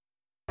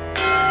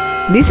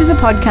This is a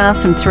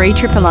podcast from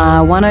 3RRR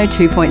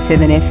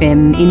 102.7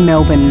 FM in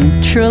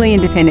Melbourne, truly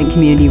independent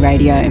community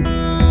radio.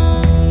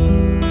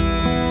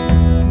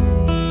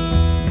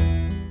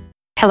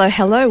 Hello,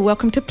 hello.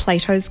 Welcome to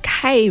Plato's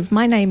Cave.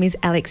 My name is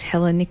Alex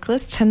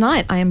Heller-Nicholas.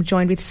 Tonight I am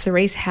joined with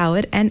Cerise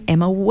Howard and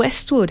Emma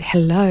Westwood.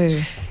 Hello.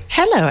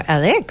 Hello,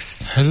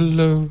 Alex.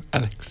 Hello,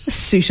 Alex. A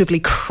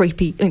suitably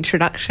creepy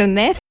introduction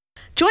there.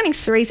 Joining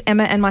Cerise,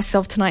 Emma and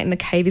myself tonight in the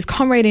cave is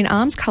comrade in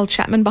arms Carl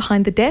Chapman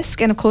behind the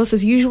desk, and of course,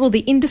 as usual,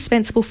 the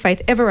indispensable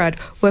Faith Everard,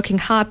 working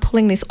hard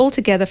pulling this all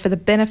together for the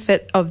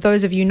benefit of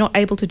those of you not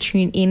able to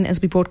tune in as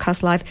we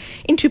broadcast live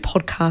into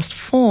podcast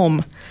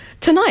form.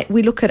 Tonight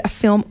we look at a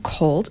film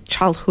called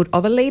Childhood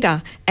of a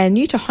Leader and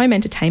new to home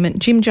entertainment,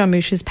 Jim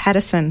Jarmusch's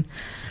Paterson.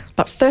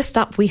 But first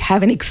up, we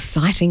have an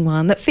exciting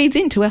one that feeds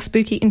into our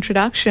spooky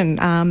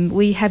introduction.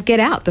 We have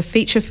Get Out, the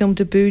feature film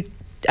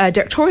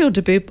directorial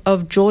debut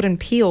of Jordan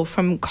Peele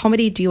from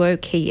comedy duo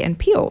Key and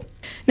Peele.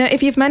 Now,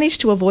 if you've managed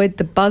to avoid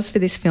the buzz for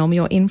this film,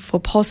 you're in for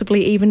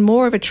possibly even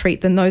more of a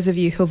treat than those of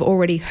you who have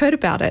already heard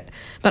about it.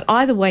 But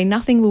either way,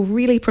 nothing will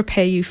really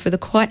prepare you for the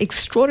quite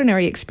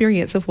extraordinary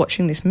experience of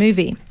watching this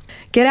movie.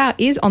 Get Out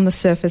is, on the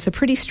surface, a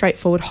pretty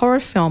straightforward horror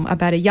film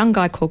about a young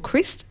guy called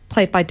Chris,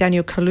 played by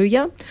Daniel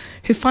Kaluuya,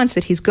 who finds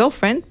that his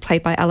girlfriend,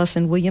 played by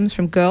Alison Williams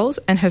from Girls,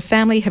 and her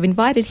family have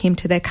invited him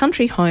to their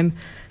country home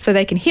so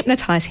they can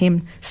hypnotise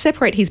him,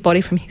 separate his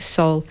body from his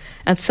soul,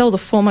 and sell the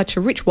former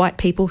to rich white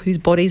people whose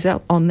bodies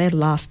are on their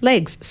last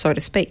legs, so to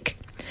speak.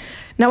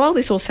 Now, while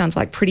this all sounds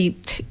like pretty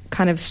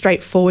kind of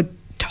straightforward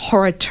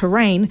horror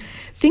terrain,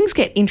 things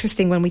get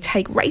interesting when we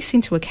take race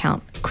into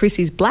account. Chris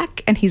is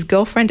black and his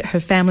girlfriend, her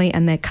family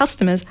and their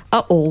customers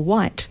are all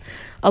white.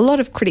 A lot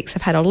of critics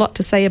have had a lot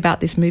to say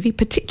about this movie,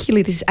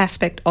 particularly this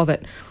aspect of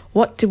it.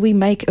 What do we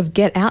make of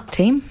Get Out,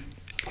 team?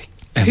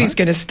 Emma? Who's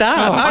going to start?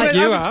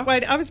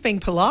 I was being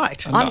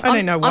polite. I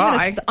don't know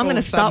why. I'm going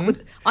to start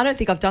with... I don't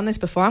think I've done this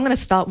before. I'm going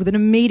to start with an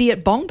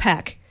immediate bong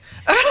pack.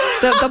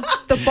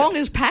 The bong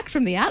is packed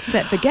from the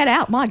outset for Get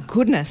Out. My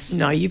goodness.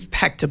 No, you've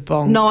packed a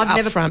bong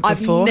front I've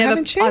before,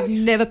 haven't you? I've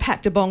never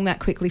packed a bong that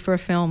quickly for a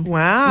film.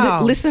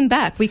 Wow. Listen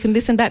back. We can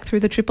listen back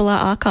through the RRR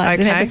archives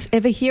and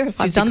ever hear if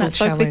I've done that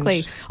so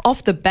quickly.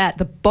 Off the bat,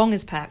 the bong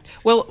is packed.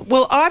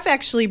 Well, I've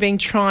actually been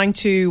trying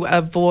to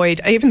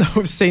avoid, even though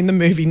I've seen the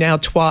movie now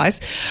twice,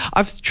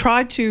 I've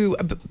tried to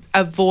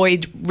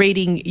avoid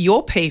reading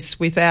your piece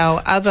with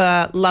our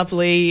other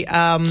lovely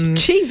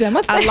alumnus.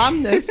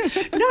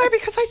 No,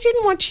 because I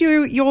didn't want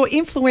your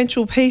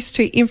influential piece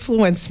to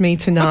influence me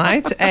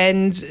tonight,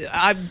 and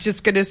I'm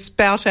just going to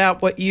spout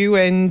out what you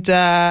and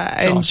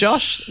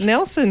Josh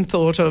Nelson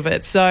thought of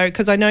it. So,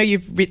 because I know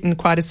you've written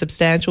quite a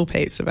substantial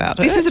piece about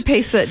it. This is a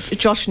piece that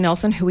Josh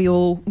Nelson, who we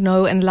all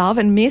know and love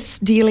and miss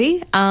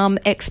dearly,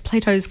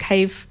 ex-Plato's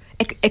Cave,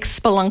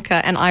 ex-Spelunker,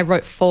 and I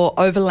wrote for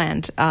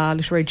Overland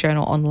Literary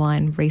Journal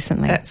online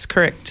recently. That's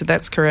correct.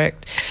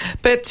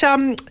 But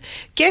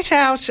Get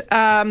Out,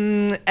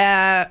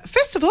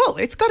 first of all,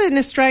 it's got an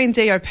Australian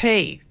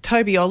DOP,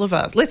 Toby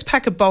Oliver. Let's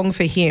pack a bong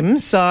for him.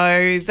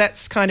 So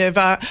that's kind of...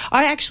 I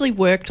actually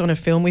worked on a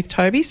film with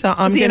Toby, so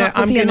I'm going to...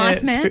 Was he a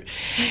nice man?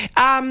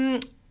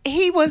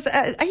 He was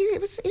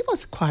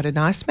quite a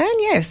nice man,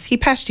 yes. He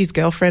patched his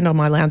girlfriend on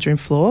my lounge room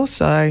floor,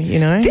 so, you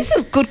know. This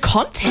is good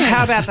content.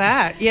 How about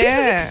that? Yeah.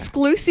 This is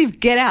exclusive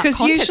Get Out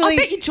content. Usually, I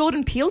bet you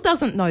Jordan Peele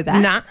doesn't know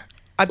that. Nah.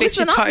 I bet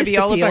you Toby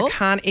Oliver Peele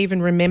can't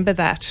even remember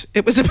that.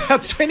 It was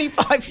about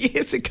 25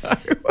 years ago.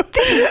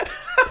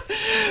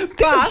 This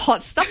is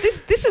hot stuff.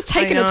 This has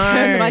taken a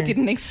turn that I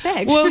didn't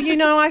expect. Well, you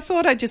know, I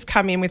thought I'd just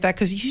come in with that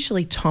because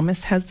usually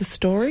Thomas has the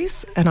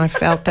stories, and I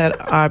felt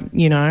that, I'm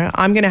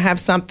going to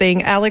have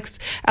something. Alex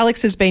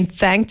has been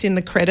thanked in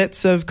the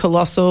credits of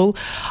Colossal.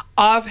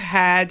 I've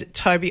had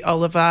Toby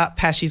Oliver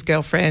pash his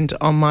girlfriend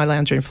on my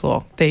lounge room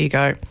floor. There you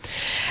go.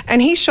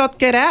 And he shot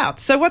Get Out.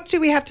 So what do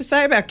we have to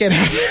say about Get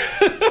Out?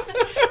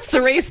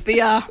 Cerise,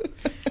 the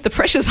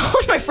pressure's on,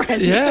 my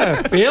friend.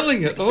 Yeah,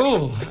 feeling it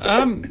all.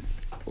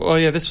 Well,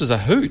 yeah, this was a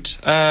hoot.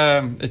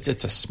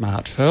 It's a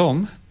smart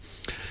film.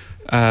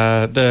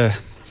 Like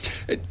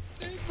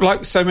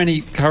so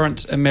many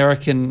current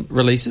American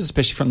releases,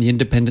 especially from the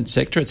independent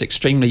sector, it's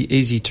extremely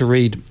easy to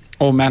read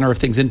all manner of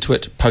things into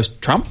it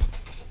post-Trump.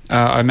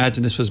 I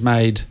imagine this was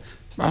made...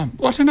 I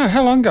don't know,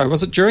 how long ago?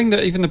 Was it during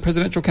even the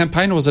presidential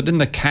campaign, or was it in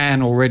the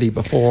can already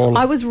before?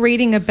 I was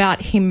reading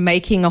about him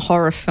making a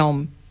horror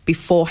film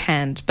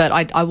beforehand, but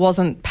I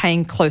wasn't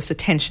paying close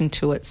attention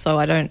to it, so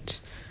I don't...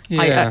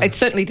 Yeah. It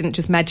certainly didn't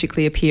just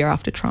magically appear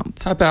after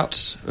Trump. How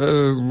about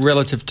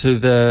relative to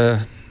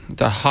the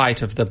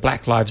height of the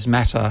Black Lives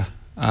Matter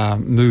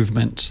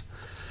movement,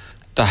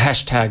 the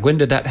hashtag? When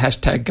did that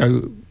hashtag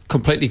go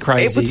completely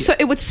crazy?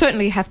 It would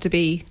certainly have to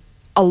be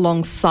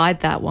alongside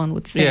that, one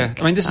would think. Yeah,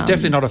 I mean, this is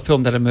definitely not a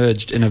film that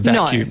emerged in a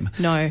vacuum.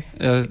 No.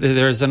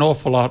 There is an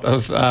awful lot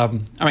of,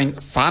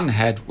 fun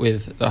had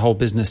with the whole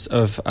business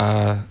of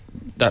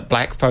that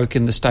black folk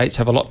in the States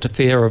have a lot to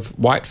fear of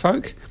white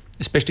folk,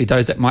 especially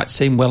those that might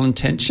seem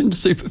well-intentioned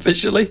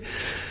superficially.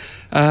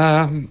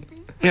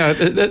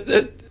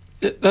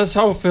 this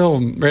whole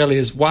film really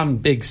is one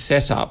big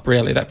setup,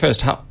 really. That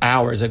first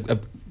hour is a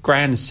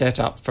grand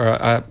setup for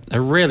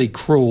a really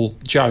cruel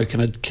joke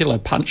and a killer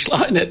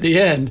punchline at the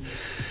end.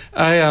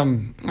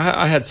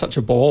 I had such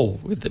a ball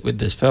with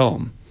this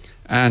film,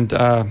 and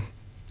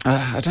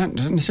I don't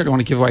necessarily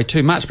want to give away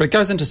too much, but it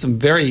goes into some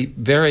very,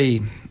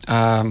 very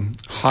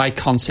high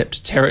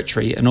concept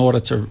territory in order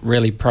to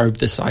really probe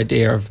this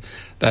idea of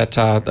that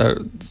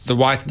the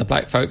white and the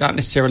black folk aren't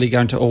necessarily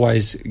going to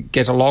always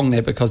get along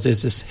there, because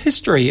there's this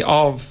history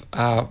of,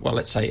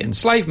 let's say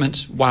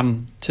enslavement,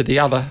 one to the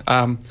other,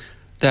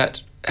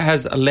 that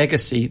has a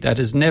legacy that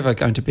is never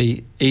going to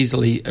be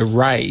easily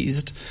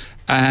erased.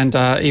 And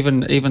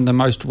even the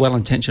most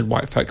well-intentioned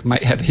white folk may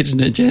have hidden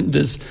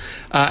agendas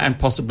and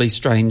possibly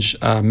strange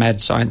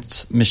mad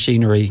science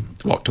machinery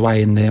locked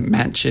away in their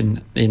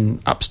mansion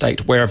in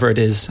upstate, wherever it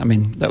is. I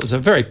mean, that was a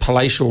very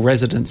palatial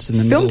residence in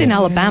the middle. Filmed in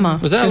Alabama.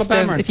 Was that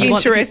Alabama?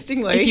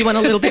 Interestingly. If you want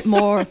a little bit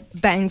more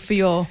bang for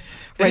your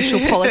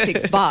racial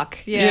politics buck.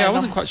 Yeah, I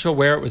wasn't quite sure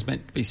where it was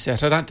meant to be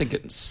set. I don't think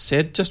it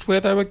said just where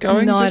they were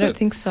going. No, I don't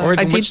think so. Or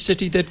even which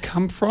city they'd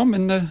come from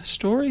in the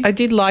story. I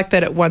did like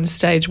that at one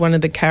stage one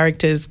of the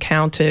characters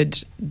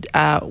counted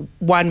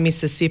 1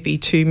 Mississippi,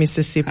 2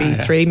 Mississippi,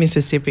 3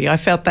 Mississippi. I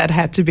felt that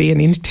had to be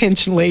an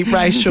intentionally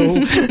racial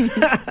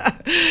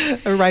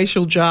a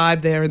racial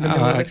jibe there in the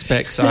middle. I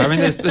expect so. I mean,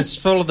 there's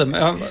full of them.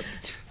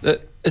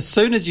 As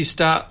soon as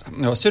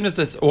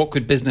this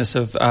awkward business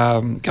of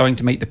going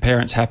to meet the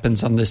parents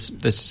happens on this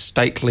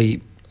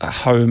stately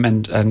home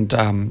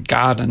and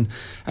garden,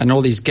 and all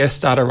these guests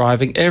start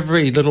arriving,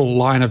 every little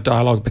line of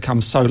dialogue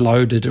becomes so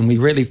loaded, and we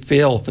really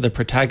feel for the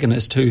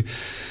protagonist, who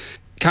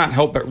can't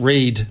help but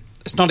read.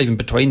 It's not even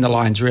between the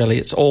lines, really.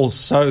 It's all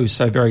so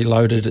very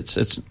loaded.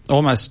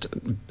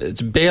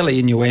 It's barely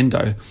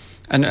innuendo,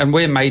 and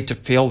we're made to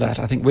feel that.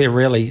 I think we're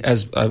really,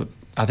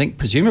 I think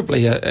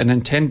presumably an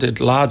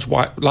intended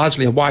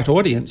largely a white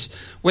audience,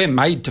 we're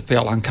made to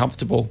feel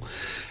uncomfortable.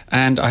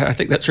 And I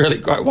think that's really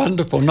quite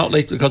wonderful, not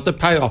least because the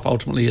payoff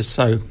ultimately is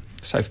so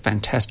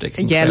fantastic.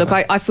 Yeah, look,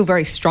 I feel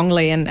very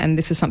strongly, and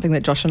this is something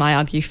that Josh and I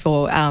argue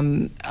for,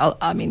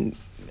 I mean,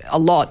 a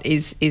lot,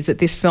 is that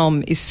this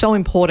film is so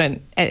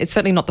important. It's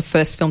certainly not the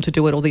first film to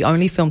do it or the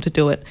only film to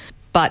do it,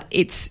 but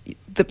it's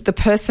the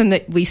person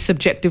that we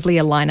subjectively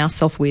align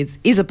ourselves with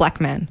is a black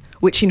man,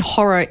 which in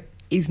horror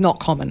is not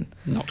common.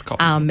 Not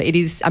common. It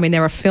is. I mean,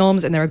 there are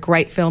films, and there are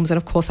great films, and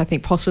of course, I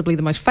think possibly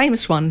the most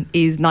famous one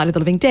is Night of the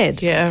Living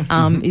Dead. Yeah.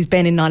 Is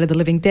Ben in Night of the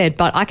Living Dead?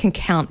 But I can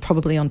count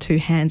probably on two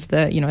hands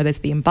there's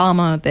the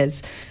embalmer.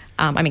 There's,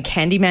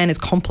 Candyman is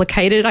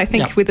complicated, I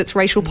think, with its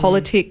racial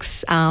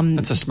politics.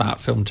 It's a smart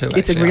film too.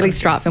 It's a really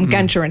smart film.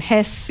 Ganja and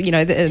Hess,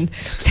 and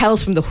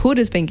Tales from the Hood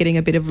has been getting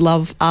a bit of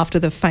love after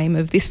the fame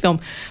of this film.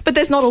 But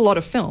there's not a lot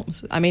of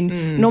films. I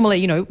mean,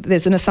 normally,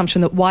 there's an assumption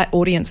that white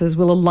audiences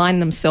will align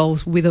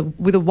themselves with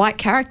a white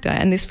character,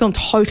 and this film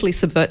totally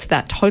subverts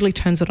that, totally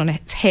turns it on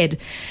its head.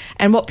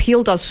 And what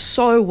Peele does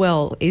so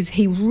well is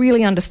he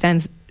really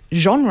understands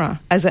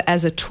genre as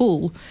a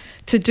tool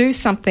to do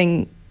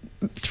something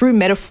through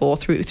metaphor,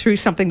 through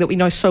something that we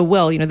know so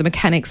well, the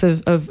mechanics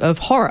of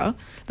horror,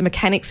 the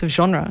mechanics of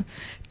genre,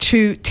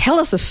 to tell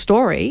us a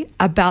story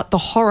about the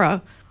horror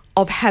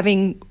of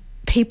having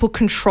people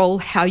control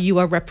how you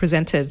are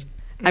represented.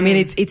 I mean,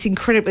 it's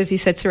incredible, as you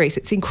said, Cerise,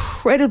 it's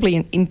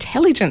incredibly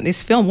intelligent,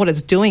 this film, what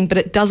it's doing, but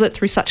it does it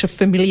through such a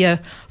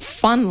familiar,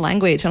 fun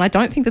language, and I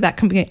don't think that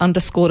can be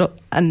underscored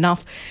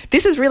enough.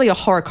 This is really a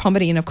horror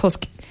comedy, and of course,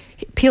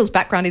 Peele's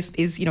background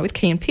is with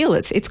Key and Peele.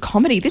 It's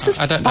comedy. This is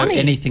funny. I don't know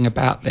anything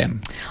about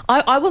them.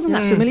 I wasn't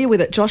that familiar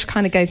with it. Josh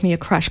kind of gave me a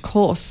crash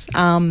course.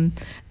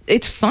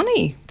 It's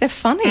funny. They're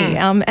funny.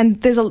 And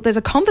there's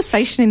a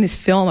conversation in this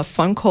film, a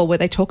phone call, where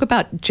they talk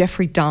about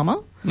Jeffrey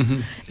Dahmer. Mm-hmm.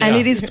 Yeah. And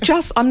it is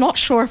just, I'm not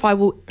sure if I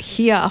will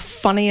hear a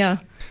funnier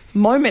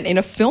moment in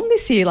a film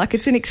this year. Like,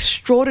 it's an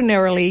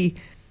extraordinarily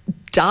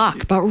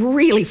dark but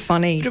really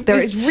funny. There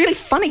is really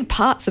funny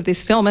parts of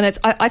this film, and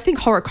I think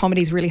horror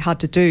comedy is really hard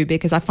to do,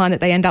 because I find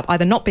that they end up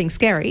either not being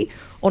scary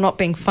or not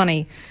being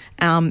funny.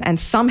 And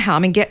somehow, I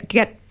mean,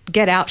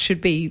 Get Out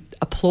should be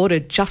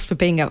applauded just for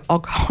being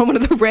one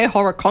of the rare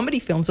horror comedy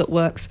films that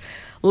works,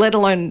 let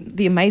alone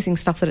the amazing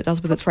stuff that it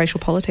does with its racial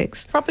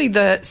politics. Probably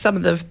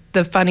some of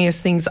the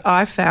funniest things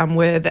I found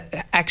were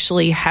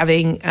actually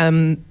having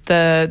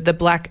the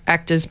black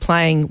actors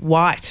playing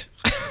white,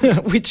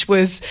 which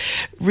was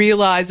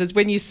realised as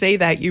when you see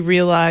that, you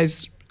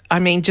realise, I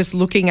mean, just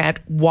looking at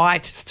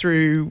white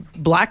through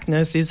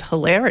blackness is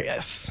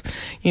hilarious.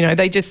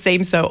 They just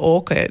seem so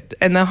awkward.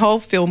 And the whole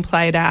film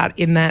played out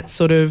in that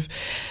sort of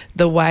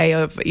the way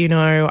of,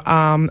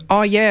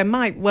 oh yeah,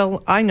 mate,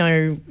 well, I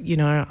know,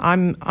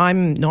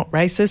 I'm not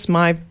racist.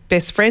 My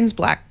best friend's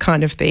black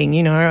kind of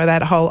thing,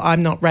 that whole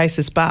I'm not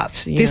racist,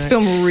 but... This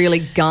film really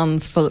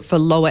guns for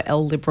lower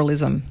L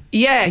liberalism.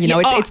 Yeah.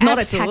 It's not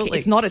absolutely.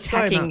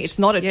 attacking. It's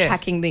not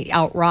attacking the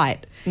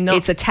outright. No.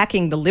 It's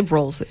attacking the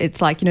liberals.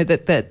 It's like,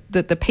 that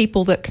the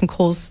people that can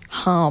cause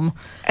harm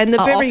and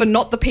are often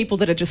not the people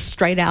that are just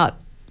straight out,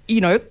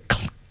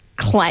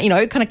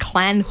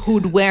 clan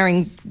hood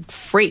wearing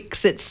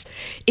freaks. It's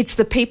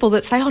the people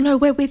that say, "Oh no,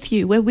 we're with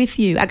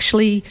you."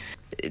 Actually,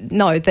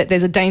 no, that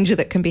there's a danger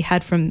that can be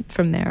had from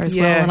there as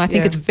well. And I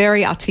think it's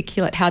very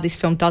articulate how this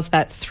film does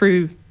that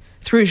through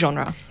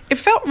genre. It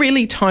felt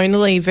really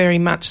tonally very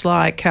much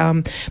like,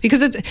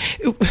 because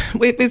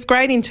it was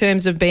great in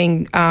terms of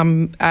being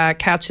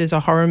couched as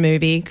a horror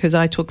movie, because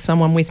I took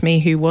someone with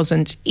me who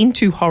wasn't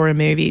into horror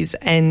movies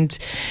and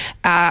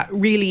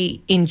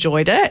really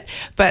enjoyed it.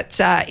 But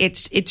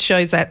it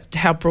shows that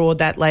how broad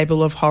that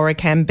label of horror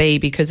can be,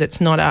 because it's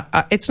not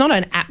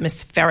an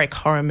atmospheric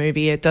horror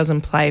movie. It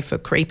doesn't play for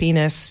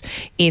creepiness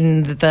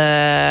in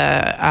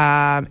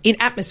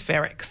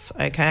atmospherics.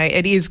 Okay,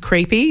 it is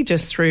creepy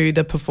just through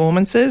the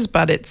performances,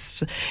 but it's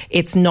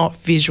not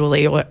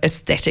visually or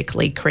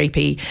aesthetically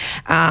creepy.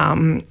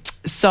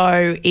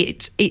 So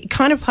it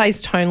kind of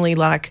plays tonally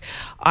like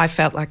I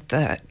felt like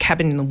the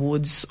Cabin in the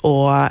Woods,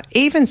 or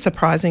even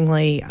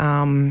surprisingly,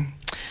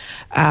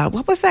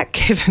 what was that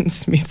Kevin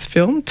Smith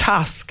film?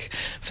 Tusk,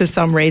 for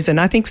some reason.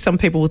 I think some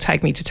people will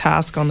take me to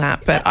task on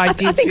that, but I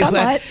did think feel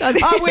I that.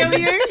 might. Oh, will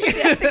you?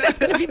 Yeah, I think that's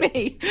going to be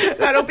me.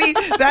 That'll be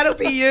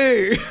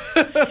you.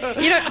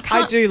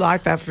 I do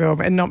like that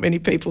film, and not many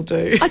people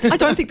do. I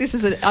don't think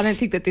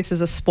that this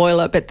is a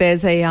spoiler, but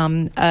there's a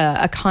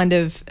kind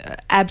of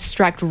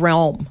abstract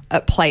realm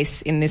at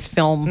place in this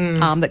film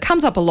that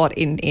comes up a lot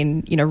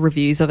in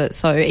reviews of it.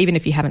 So even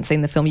if you haven't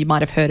seen the film, you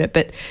might have heard it.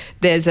 But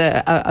there's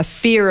a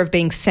fear of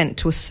being sent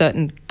to a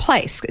certain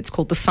place. It's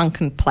called the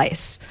Sunken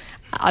Place.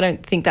 I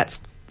don't think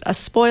that's a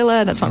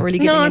spoiler. That's not really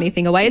giving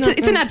anything away.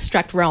 It's an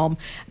abstract realm.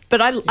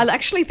 But I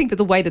actually think that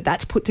the way that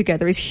that's put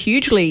together is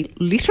hugely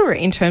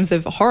literate in terms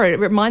of horror. It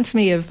reminds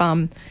me of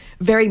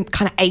very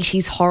kind of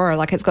 80s horror.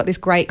 Like, it's got this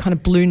great kind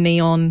of blue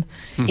neon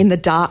in the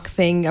dark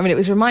thing. I mean, it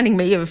was reminding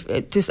me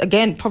of just,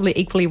 again, probably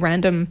equally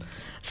random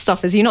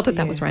stuff as you. Not that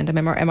that was random.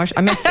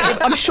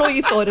 I'm sure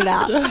you thought it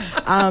out.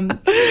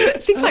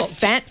 But things like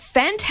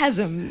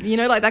Phantasm,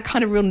 like that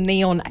kind of real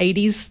neon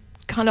 80s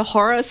kind of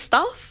horror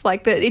stuff.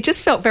 Like, it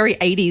just felt very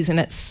 80s in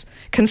its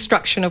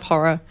construction of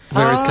horror.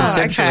 Whereas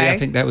conceptually, I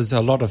think there was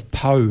a lot of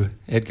Poe,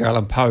 Edgar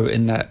Allan Poe,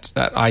 in that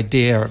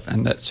idea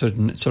and that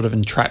sort of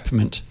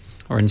entrapment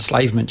or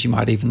enslavement, you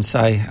might even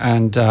say.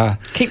 And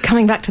keep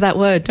coming back to that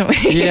word, don't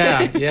we?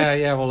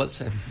 Yeah. Well,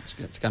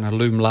 it's going to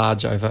loom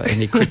large over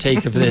any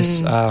critique of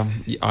this,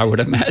 I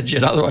would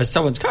imagine. Otherwise,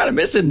 someone's kind of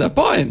missing the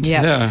point.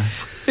 Yeah.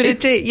 But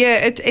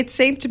it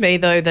seemed to me,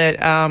 though,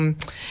 that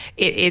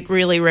it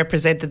really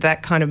represented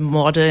that kind of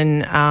modern,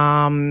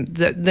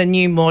 the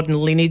new modern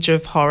lineage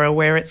of horror,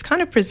 where it's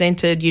kind of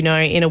presented,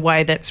 in a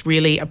way that's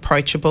really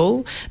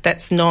approachable.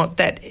 That's not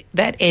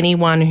that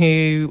anyone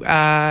who,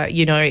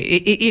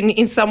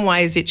 in some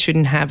ways, it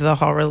shouldn't have the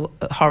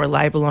horror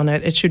label on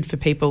it. It should for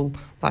people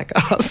like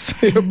us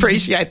who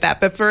appreciate that.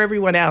 But for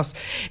everyone else,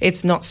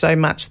 it's not so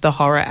much the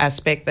horror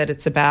aspect that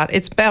it's about.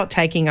 It's about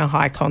taking a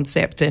high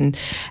concept and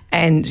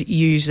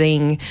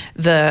using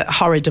the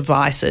horror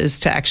devices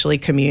to actually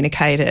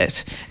communicate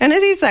it. And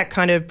it is that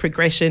kind of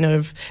progression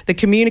of the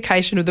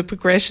communication of the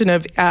progression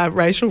of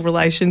racial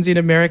relations in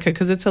America,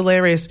 because it's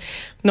hilarious.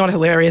 Not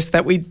hilarious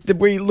that we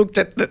looked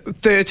at the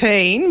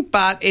 13,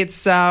 but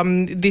it's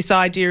this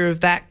idea of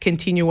that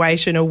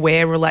continuation of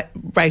where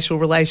racial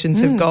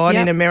relations have gone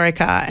in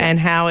America, and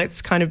how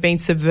it's kind of been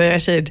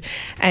subverted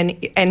and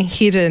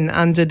hidden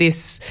under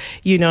this,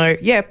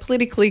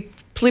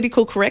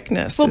 political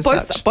correctness. Well,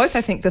 both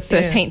I think the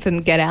 13th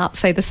and Get Out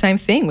say the same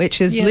thing,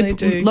 which is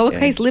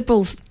lowercase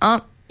liberals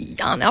aren't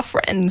our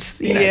friends.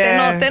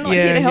 They're not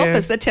here to help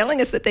us. They're telling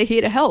us that they're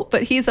here to help,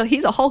 but here's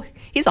a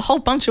whole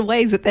bunch of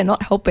ways that they're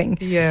not helping.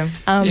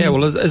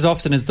 Well, as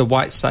often as the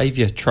white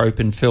saviour trope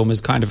in film is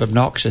kind of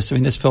obnoxious, I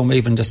mean, this film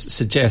even just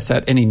suggests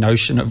that any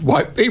notion of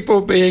white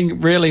people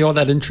being really all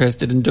that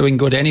interested in doing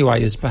good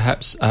anyway is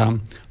perhaps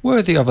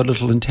worthy of a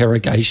little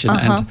interrogation,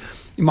 and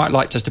you might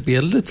like just to be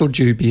a little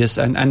dubious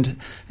and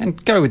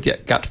go with your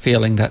gut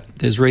feeling that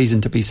there's reason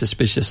to be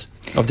suspicious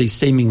of these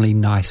seemingly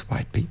nice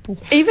white people.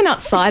 Even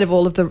outside of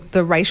all of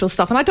the racial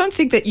stuff, and I don't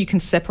think that you can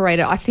separate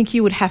it. I think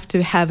you would have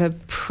to have a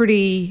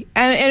pretty...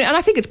 And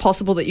I think it's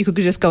possible that you could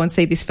just go and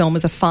see this film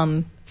as a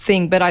fun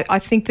thing, but I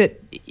think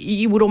that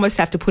you would almost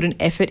have to put an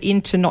effort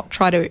in to not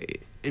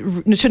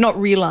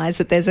realise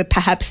that there's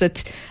perhaps a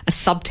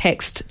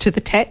subtext to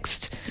the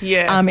text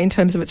in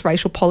terms of its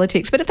racial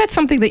politics. But if that's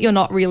something that you're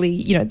not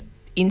really,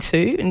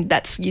 into, and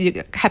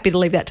you're happy to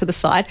leave that to the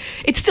side,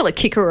 it's still a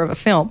kicker of a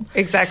film.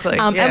 Exactly.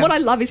 And what I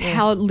love is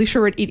how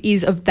literate it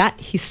is of that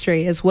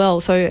history as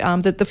well. So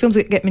the films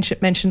that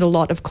get mentioned a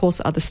lot, of course,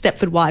 are the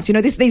Stepford Wives.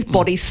 These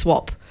body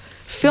swap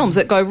films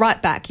that go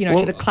right back,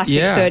 to the classic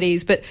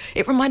 30s. But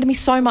it reminded me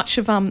so much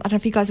of, I don't know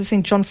if you guys have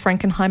seen John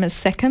Frankenheimer's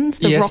Seconds,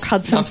 the Rock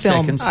Hudson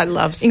film. Seconds. I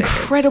love Seconds.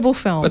 Incredible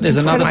film. But there's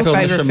another film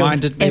that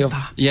reminded me of...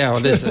 Yeah,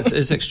 it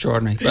is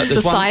extraordinary. But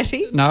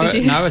Society? A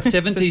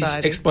 70s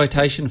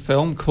exploitation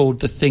film called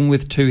The Thing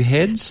with Two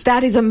Heads.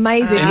 That is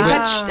amazing. Is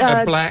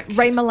that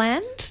Ray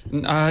Milland?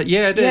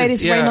 It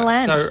is. Ray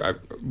Milland. So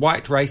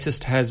white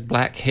racist has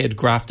black head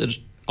grafted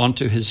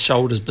onto his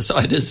shoulders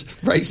beside his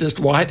racist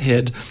white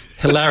head.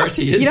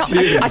 Hilarity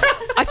ensues.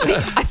 I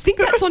think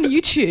that's on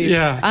YouTube.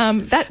 Yeah.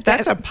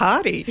 That's a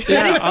party.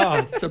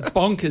 Yeah. It's a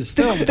bonkers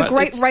film. The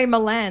great Ray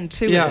Milland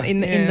too. Yeah.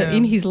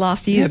 In his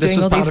last years, this doing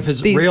was all part of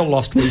his real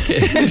Lost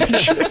Weekend.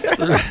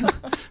 So,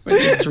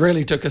 it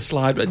really took a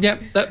slide. But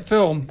that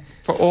film,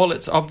 for all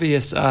its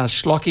obvious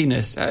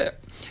schlockiness,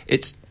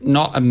 it's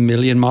not a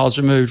million miles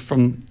removed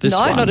from this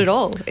one. No, not at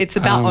all. It's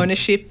about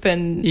ownership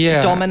and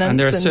dominance. And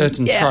there are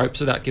certain tropes,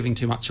 without giving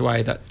too much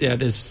away, that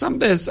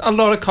there's a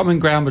lot of common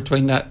ground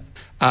between that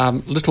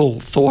little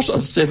thought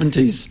of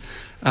 70s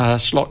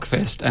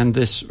schlockfest and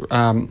this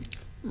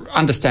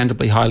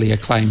understandably highly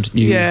acclaimed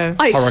new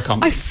horror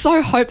comedy. I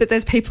so hope that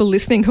there's people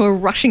listening who are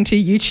rushing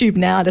to YouTube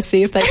now to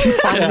see if they can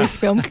find this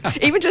film.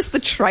 Even just the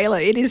trailer,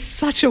 it is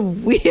such a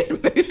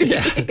weird movie.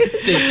 Yeah,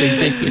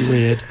 deeply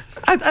weird.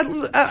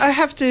 I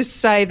have to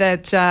say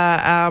that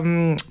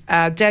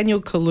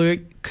Daniel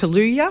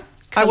Kaluuya.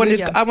 I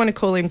want to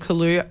call him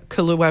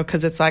Kahlua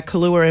because it's like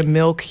Kahlua and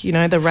milk,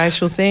 the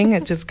racial thing.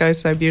 It just goes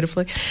so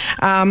beautifully.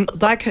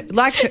 Like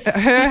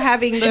her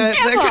having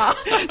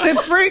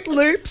the Fruit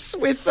Loops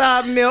with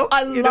milk.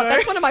 I love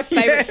that's one of my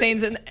favourite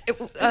scenes. And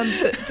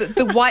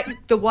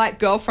the white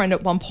girlfriend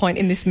at one point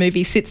in this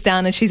movie sits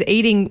down and she's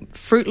eating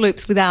Fruit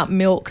Loops without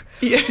milk,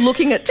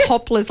 looking at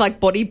topless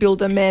like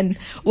bodybuilder men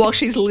while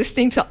she's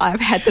listening to "I've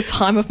Had the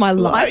Time of My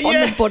Life"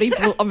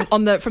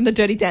 on the from the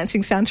Dirty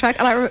Dancing soundtrack,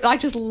 and I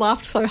just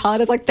laughed so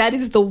hard. It's like, that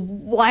is the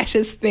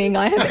whitest thing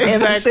I have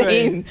ever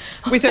seen.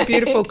 With a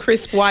beautiful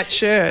crisp white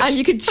shirt. And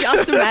you can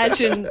just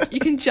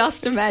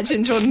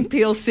imagine Jordan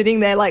Peele sitting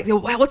there like,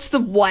 wow, what's the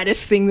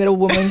whitest thing that a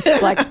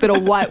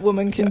white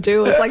woman can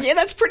do? It's like,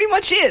 that's pretty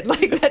much it.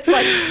 Like that's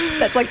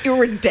like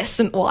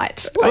iridescent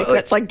white.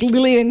 That's like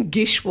Lillian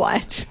Gish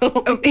white.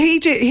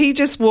 He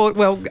just walked.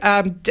 Well,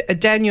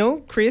 Daniel,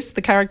 Chris,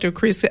 the character of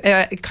Chris,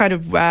 kind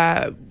of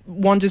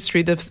wanders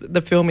through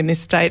the film in this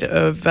state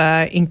of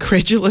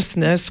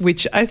incredulousness,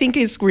 which I think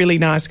is really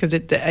nice because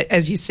it,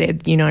 as you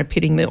said,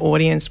 pitting the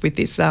audience with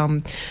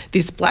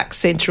this black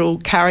central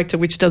character,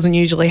 which doesn't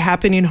usually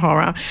happen in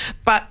horror,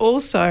 but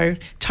also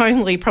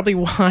tonally, probably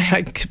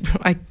why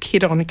I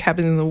kid on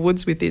Cabin in the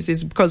Woods with this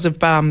is because of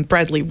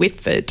Bradley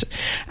Whitford,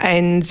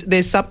 and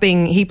there's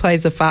something, he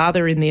plays the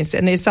father in this,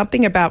 and there's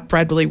something about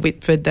Bradley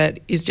Whitford that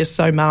is just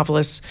so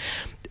marvellous,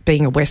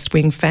 being a West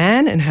Wing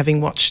fan and having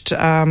watched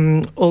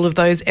all of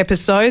those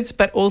episodes,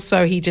 but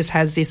also he just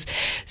has this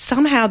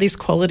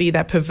quality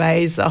that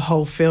pervades the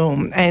whole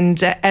film.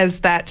 And as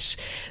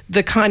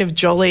the kind of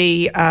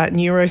jolly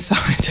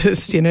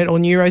neuroscientist in it, or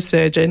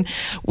neurosurgeon,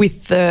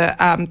 with the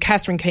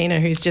Catherine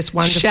Keener, who's just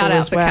wonderful. Shout out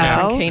as for well.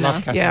 Catherine Keener.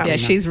 Love Catherine Keener.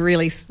 She's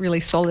really, really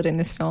solid in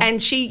this film.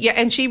 And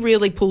she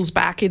really pulls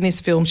back in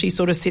this film. She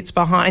sort of sits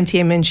behind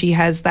him, and she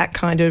has that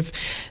kind of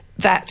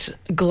that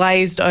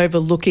glazed over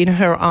look in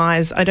her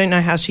eyes. I don't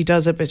know how she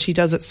does it, but she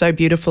does it so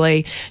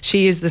beautifully.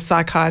 She is the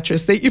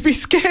psychiatrist that you'd be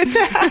scared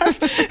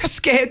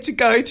to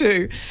go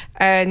to,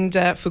 and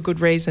for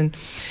good reason.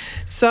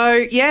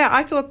 So,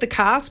 I thought the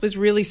cast was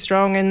really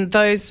strong, and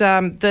those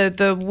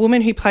the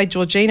woman who played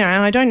Georgina,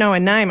 and I don't know her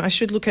name, I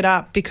should look it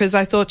up because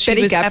I thought she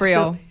Betty was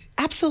Gabriel.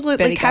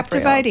 Absolutely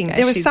captivating. Okay,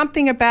 there was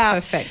something about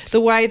perfect.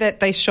 The way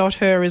that they shot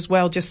her as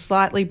well, just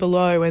slightly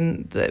below,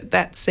 and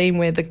that scene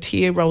where the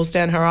tear rolls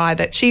down her eye,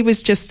 that she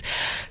was just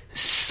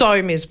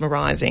so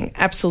mesmerising,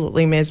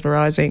 absolutely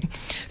mesmerising.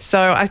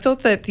 So I thought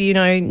that,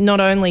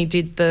 not only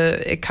did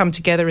it come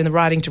together in the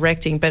writing,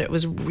 directing, but it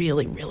was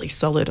really, really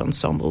solid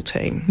ensemble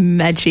team.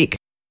 Magic.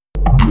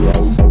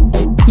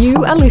 You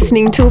are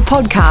listening to a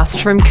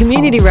podcast from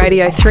Community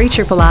Radio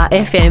 3RRR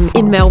FM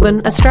in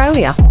Melbourne,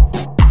 Australia.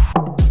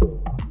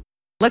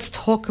 Let's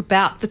talk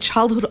about The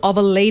Childhood of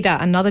a Leader,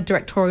 another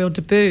directorial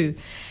debut.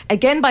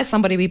 Again, by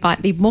somebody we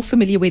might be more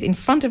familiar with in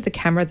front of the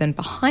camera than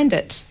behind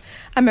it.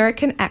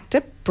 American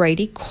actor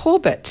Brady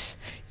Corbett.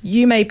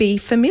 You may be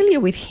familiar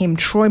with him,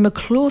 Troy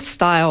McClure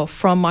style,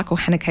 from Michael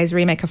Haneke's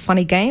remake of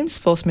Funny Games,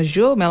 Force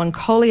Majeure,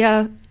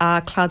 Melancholia,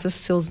 Clouds of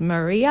Sils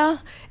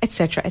Maria,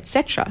 etc.,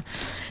 etc.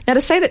 Now,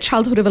 to say that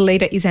Childhood of a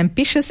Leader is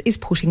ambitious is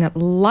putting it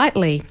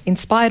lightly.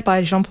 Inspired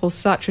by Jean-Paul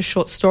Sartre's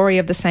short story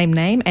of the same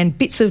name and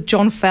bits of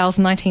John Fowles'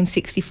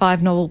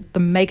 1965 novel The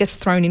Magus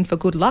thrown in for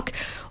good luck,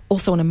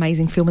 also an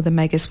amazing film of The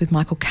Magus with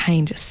Michael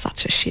Caine, just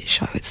such a shit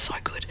show, it's so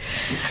good.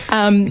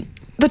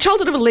 The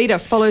Childhood of a Leader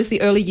follows the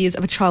early years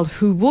of a child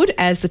who would,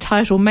 as the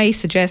title may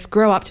suggest,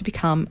 grow up to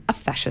become a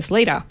fascist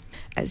leader.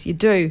 As you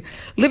do.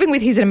 Living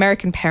with his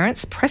American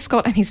parents,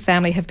 Prescott and his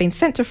family have been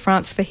sent to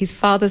France for his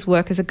father's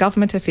work as a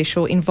government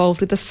official involved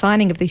with the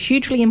signing of the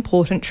hugely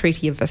important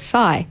Treaty of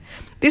Versailles.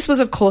 This was,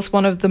 of course,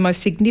 one of the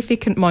most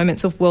significant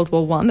moments of World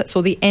War I that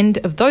saw the end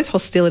of those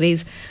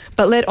hostilities,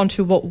 but led on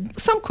to what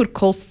some could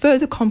call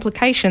further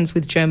complications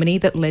with Germany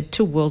that led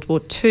to World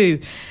War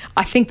II.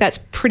 I think that's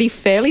pretty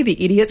fairly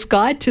the idiot's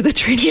guide to the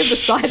Treaty of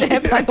Versailles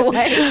there, by the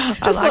way.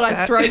 Just thought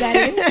I'd throw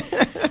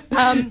that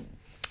in.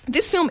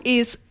 This film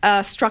is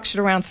structured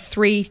around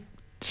three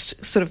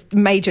sort of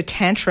major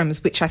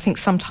tantrums, which I think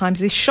sometimes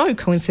this show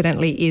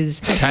coincidentally is.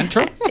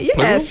 Tantrum?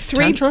 Yeah,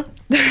 three. Tantra?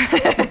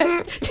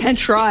 Dan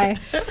try.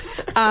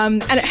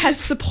 And it has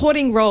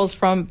supporting roles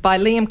by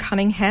Liam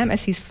Cunningham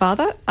as his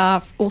father,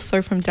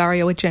 also from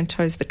Dario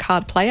Argento's The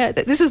Card Player.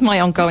 This is my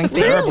ongoing It's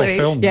a terrible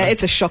film. Yeah,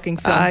 it's a shocking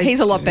film. He's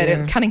a lot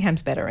better.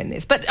 Cunningham's better in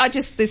this. But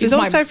He's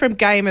also from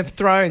Game of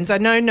Thrones. I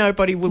know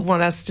nobody would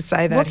want us to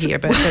say that here,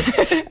 but it's,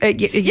 but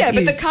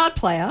The Card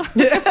Player.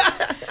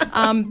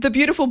 The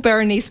beautiful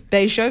Berenice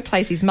Bejo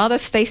plays his mother.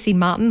 Stacey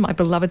Martin, my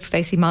beloved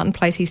Stacey Martin,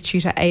 plays his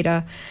tutor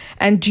Ada.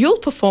 And dual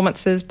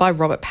performances by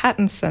Robert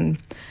Pattinson.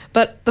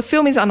 But the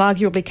film is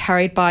unarguably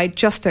carried by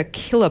just a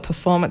killer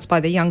performance by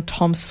the young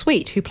Tom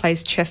Sweet, who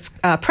plays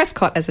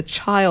Prescott as a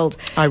child.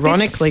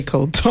 Ironically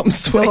called Tom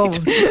Sweet.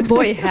 Oh,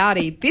 boy,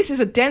 howdy. This is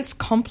a dense,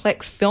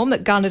 complex film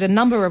that garnered a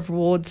number of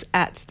awards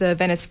at the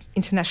Venice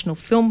International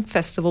Film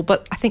Festival.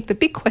 But I think the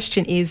big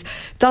question is,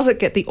 does it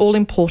get the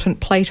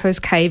all-important Plato's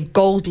Cave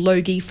gold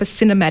logie for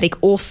cinematic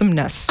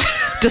awesomeness?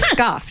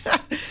 Discuss.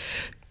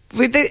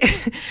 Would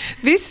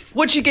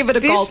you give it a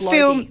gold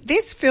logie?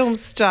 This film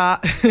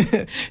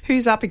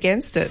who's up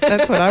against it?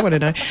 That's what I want to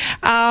know.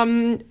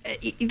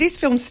 This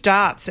film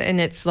starts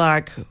and it's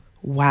like,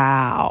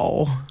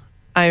 wow.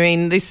 I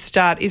mean, this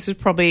is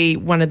probably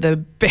one of the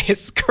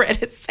best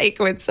credit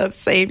sequences I've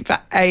seen for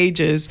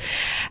ages.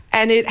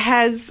 And it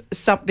has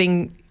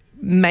something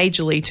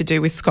majorly to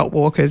do with Scott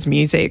Walker's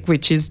music,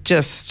 which is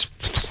just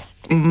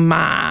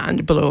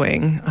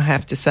mind-blowing, I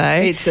have to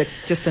say. It's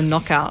just a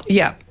knockout.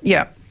 Yeah.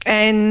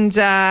 And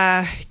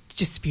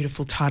just a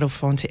beautiful title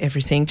font to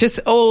everything. Just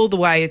all the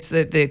way, it's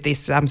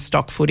this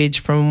stock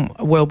footage from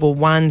World War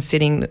I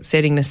setting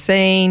the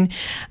scene.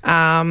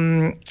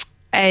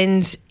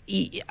 And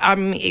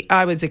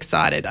I was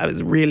excited. I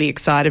was really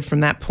excited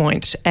from that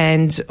point.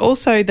 And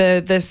also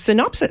the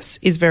synopsis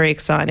is very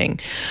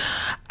exciting.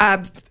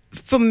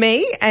 For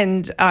me,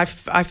 and I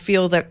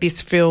feel that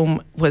this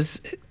film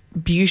was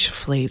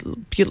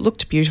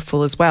looked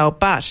beautiful as well,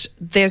 but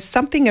there's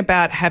something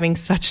about having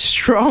such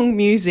strong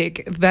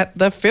music that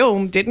the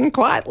film didn't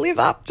quite live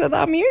up to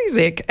the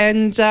music.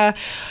 And I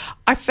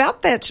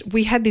felt that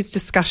we had this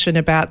discussion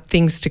about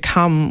things to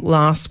come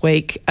last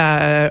week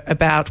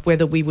about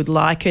whether we would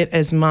like it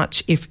as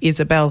much if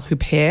Isabelle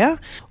Huppert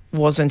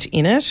wasn't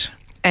in it.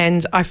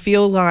 And I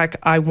feel like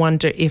I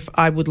wonder if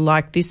I would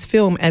like this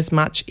film as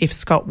much if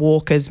Scott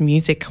Walker's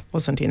music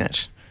wasn't in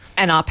it.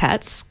 And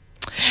Arpats.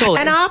 Surely.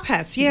 And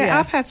Arpats,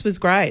 Arpats was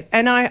great.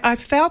 And I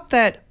felt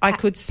that I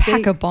could see...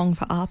 Pack a bong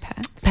for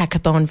Arpats. Pack a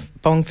bong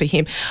for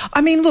him.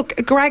 I mean, look,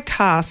 a great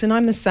cast, and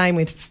I'm the same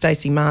with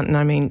Stacey Martin.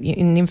 I mean,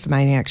 in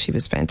Nymphomaniac, she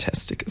was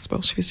fantastic as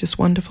well. She was just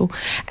wonderful.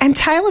 And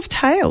Tale of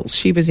Tales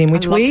she was in,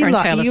 which we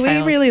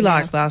really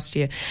liked last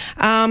year.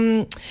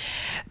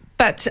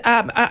 But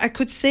I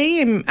could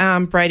see in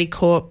Brady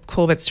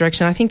Corbett's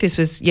direction. I think this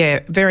was,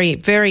 very,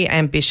 very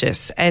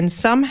ambitious. And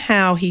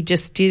somehow he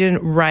just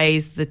didn't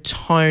raise the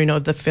tone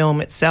of the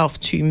film itself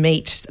to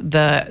meet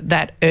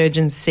that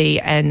urgency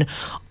and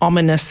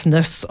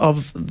ominousness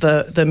of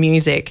the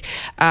music.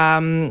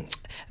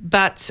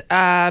 But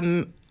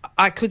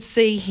I could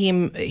see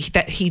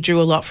that he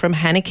drew a lot from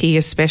Haneke,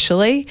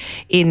 especially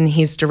in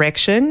his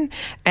direction.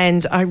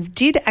 And I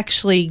did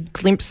actually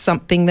glimpse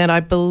something that I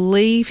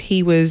believe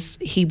he was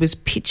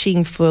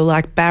pitching for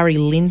like Barry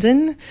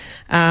Lyndon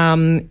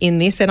in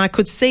this, and I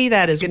could see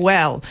that as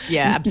well.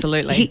 Yeah,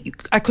 absolutely.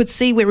 I could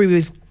see where he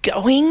was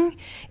going.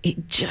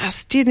 It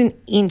just didn't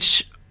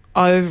inch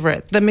over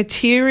it. The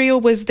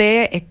material was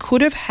there. It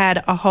could have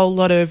had a whole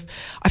lot of...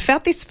 I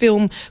felt this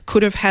film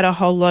could have had a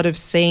whole lot of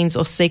scenes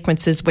or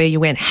sequences where you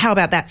went, how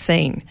about that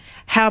scene?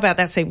 How about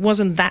that scene?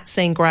 Wasn't that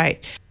scene great?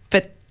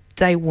 But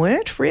they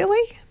weren't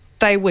really.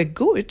 They were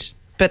good,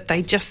 but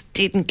they just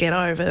didn't get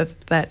over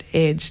that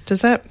edge.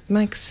 Does that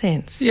make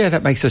sense? Yeah,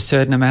 that makes a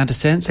certain amount of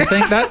sense. I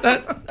think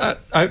that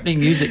opening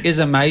music is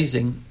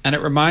amazing, and it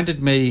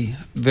reminded me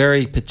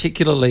very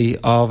particularly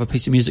of a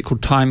piece of music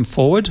called Time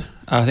Forward.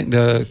 I think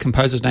the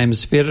composer's name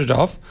is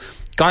Feridov.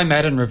 Guy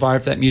Madden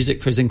revived that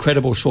music for his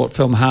incredible short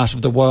film Heart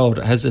of the World.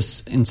 It has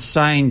this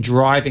insane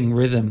driving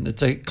rhythm.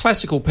 It's a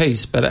classical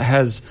piece, but it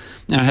has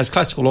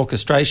classical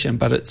orchestration,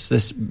 but it's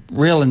this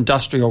real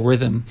industrial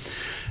rhythm.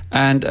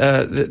 And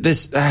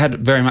this had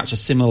very much a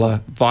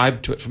similar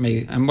vibe to it for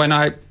me. And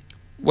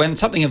when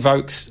something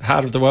evokes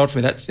Heart of the World for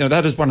me,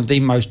 that is one of the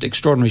most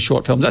extraordinary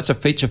short films. That's a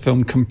feature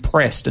film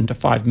compressed into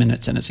 5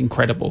 minutes, and it's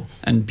incredible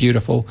and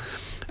beautiful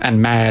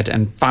and mad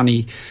and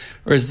funny.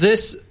 Whereas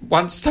this,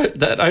 once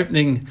that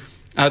opening,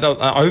 the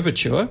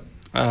overture,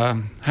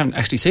 I haven't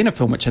actually seen a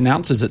film which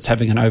announces it's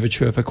having an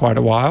overture for quite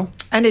a while.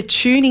 And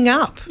it's tuning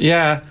up.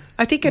 Yeah.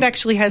 I think it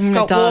actually has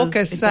Scott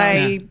Walker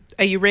say,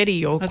 "Are you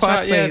ready?" or That's "Quiet,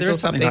 right. Yeah, please," there or is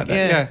something something.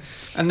 like that.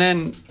 Yeah. And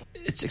then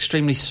it's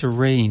extremely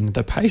serene,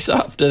 the pace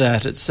after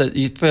that.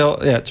 You feel,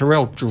 it's a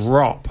real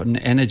drop in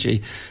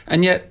energy.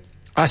 And yet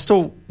I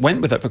still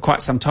went with it for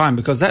quite some time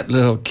because that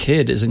little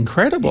kid is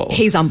incredible.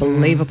 He's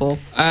unbelievable.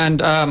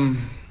 And,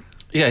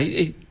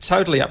 he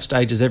totally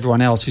upstages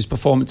everyone else whose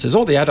performances,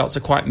 all the adults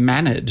are quite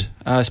mannered,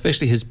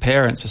 especially his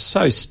parents are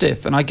so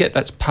stiff. And I get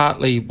that's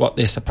partly what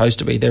they're supposed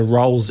to be. Their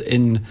roles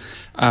in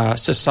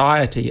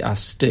society are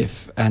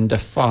stiff and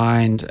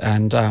defined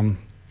and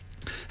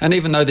And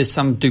even though there's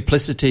some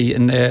duplicity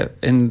in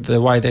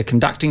the way they're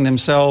conducting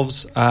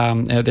themselves,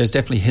 there's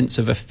definitely hints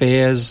of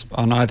affairs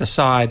on either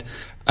side.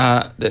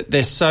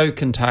 They're so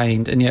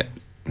contained, and yet,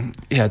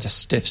 just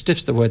stiff.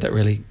 Stiff's the word that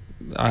really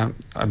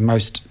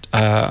most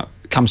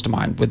comes to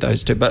mind with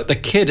those two. But the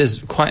kid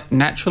is quite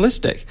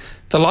naturalistic.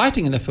 The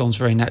lighting in the film's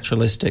very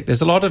naturalistic.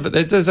 There's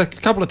a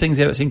couple of things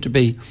there that seem to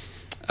be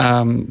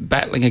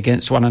battling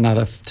against one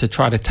another to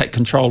try to take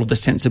control of the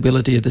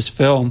sensibility of this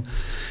film.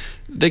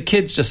 The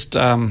kid's just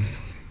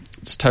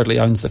totally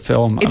owns the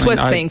film. It's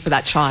worth seeing for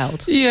that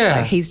child. Yeah.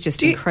 Like, he's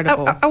just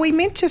incredible. Are we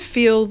meant to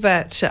feel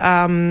that,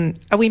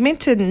 are we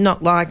meant to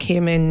not like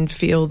him and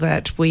feel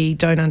that we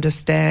don't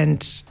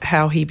understand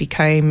how he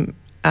became...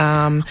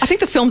 I think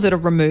the film's at a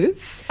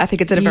remove. I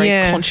think it's at a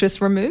very conscious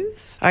remove.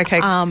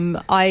 Okay.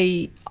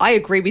 I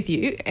agree with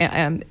you.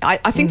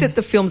 I think that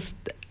the film's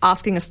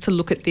asking us to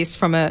look at this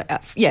from a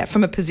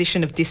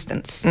position of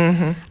distance.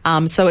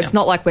 Mm-hmm. So it's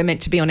not like we're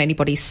meant to be on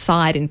anybody's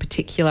side in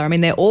particular. I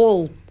mean, they're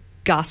all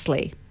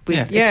ghastly.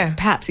 With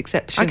perhaps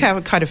exception. Okay, I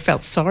kind of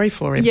felt sorry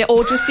for him. Yeah,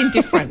 or just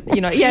indifferent,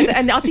 and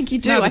I think you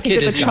do. No, I think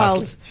that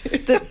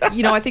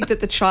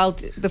the child,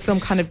 the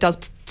film kind of does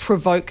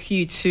provoke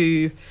you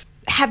to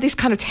have this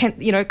kind of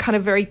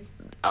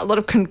a lot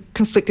of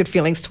conflicted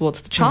feelings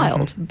towards the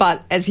child,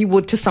 but as you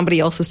would to somebody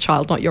else's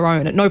child, not your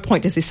own. At no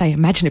point does he say,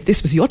 "Imagine if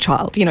this was your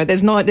child."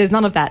 There's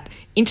none of that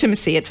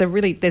intimacy.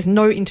 There's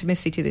no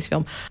intimacy to this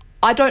film.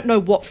 I don't know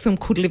what film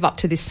could live up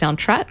to this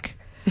soundtrack.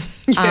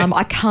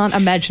 I can't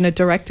imagine a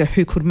director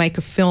who could make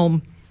a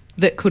film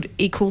that could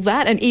equal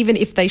that, and even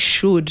if they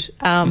should,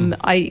 the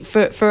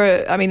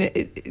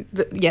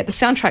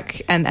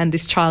soundtrack and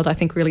this child, I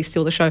think, really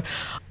steal the show.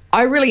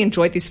 I really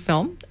enjoyed this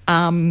film.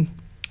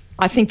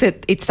 I think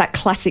that it's that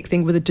classic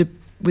thing with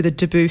a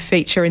debut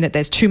feature in that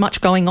there's too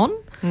much going on,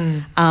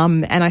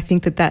 and I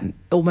think that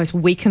almost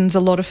weakens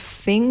a lot of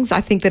things. I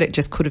think that it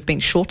just could have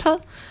been shorter.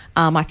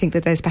 I think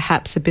that there's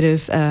perhaps a bit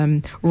of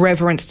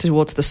reverence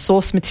towards the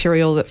source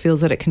material that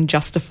feels that it can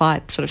justify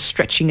it, sort of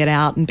stretching it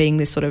out and being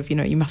this sort of,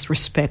 you must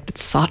respect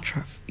it's such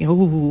a,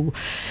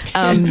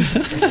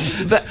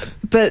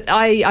 but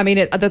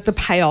the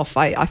payoff,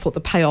 I thought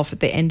the payoff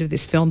at the end of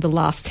this film, the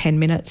last 10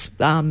 minutes,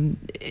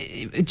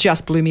 it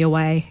just blew me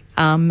away.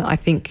 I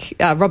think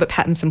Robert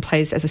Pattinson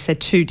plays, as I said,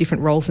 2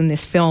 different roles in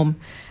this film,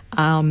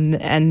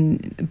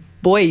 and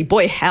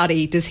boy,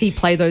 howdy, does he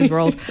play those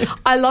roles.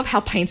 I love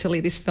how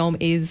painterly this film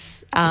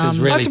is. It is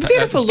really it's a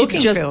beautiful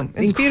looking just film.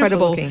 It's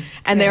incredible. Looking.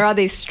 And there are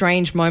these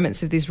strange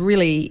moments of this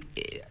really,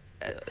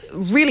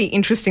 really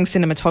interesting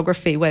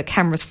cinematography where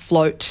cameras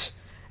float.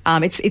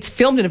 It's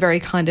filmed in a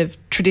very kind of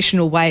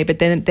traditional way, but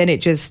then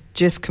it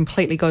just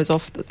completely goes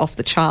off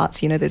the charts.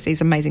 There's these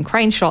amazing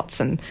crane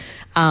shots, and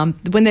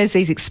when there's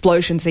these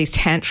explosions, these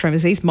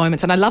tantrums, these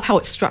moments, and I love how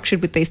it's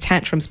structured with these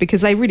tantrums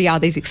because they really are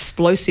these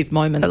explosive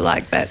moments. I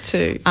like that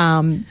too.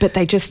 But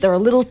they're a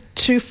little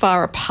too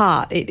far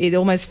apart. It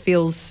almost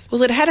feels...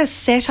 Well, it had a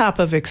setup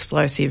of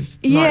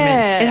explosive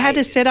moments. It had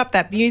to set up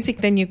that music,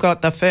 then you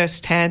got the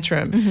first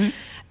tantrum,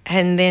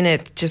 and then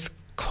it just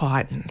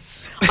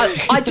quietens.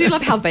 I do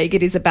love how vague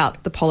it is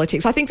about the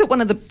politics. I think that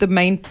one of the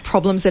main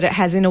problems that it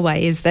has in a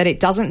way is that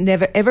it doesn't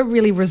ever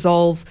really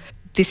resolve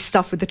this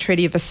stuff with the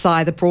Treaty of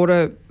Versailles, the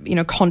broader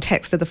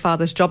context of the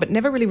father's job. It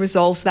never really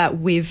resolves that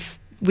with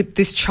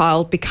this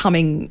child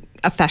becoming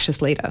a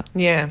fascist leader.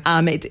 Yeah.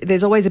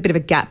 There's always a bit of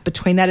a gap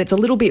between that. It's a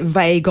little bit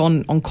vague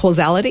on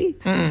causality.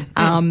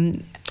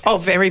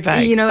 Very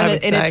vague.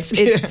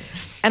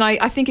 And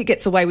I think it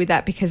gets away with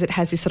that because it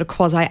has this sort of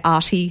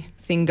quasi-arty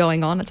thing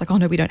going on. It's like, oh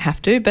no, we don't have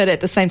to. But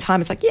at the same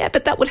time, it's like, yeah,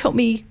 but that would help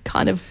me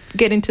kind of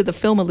get into the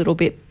film a little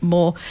bit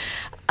more.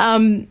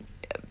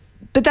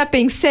 But that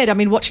being said, I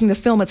mean, watching the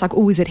film, it's like,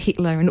 oh, is it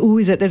Hitler? And oh,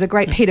 is it? There's a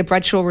great Peter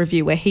Bradshaw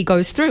review where he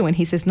goes through and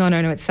he says, no,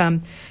 it's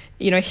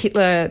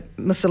Hitler,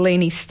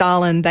 Mussolini,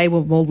 Stalin. They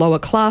were more lower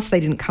class. They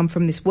didn't come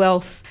from this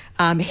wealth.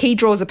 He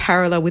draws a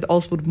parallel with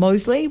Oswald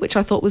Mosley, which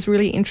I thought was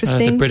really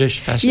interesting. The British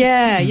fascist.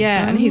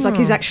 Yeah. And he's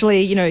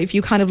actually, if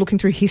you're kind of looking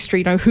through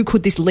history, who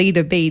could this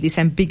leader be, this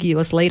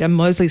ambiguous leader?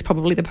 Mosley's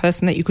probably the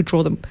person that you could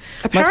draw the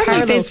most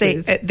parallels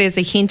with. There's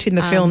a hint in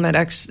the film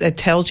that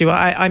tells you.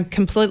 I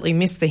completely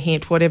missed the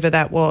hint, whatever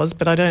that was,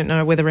 but I don't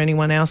know whether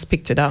anyone else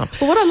picked it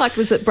up. Well, what I liked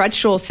was that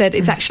Bradshaw said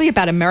it's actually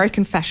about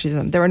American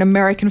fascism. They're an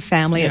American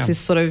family. Yeah. It's this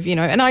sort of,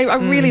 and I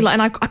really like,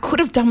 and I could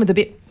have done with a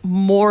bit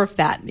more of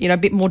that, a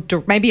bit more.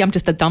 Maybe I'm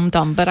just a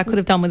dum-dum, but I could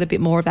have done with a bit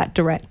more of that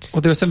direct.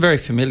 Well, there were some very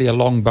familiar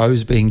long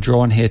bows being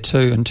drawn here too,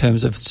 in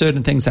terms of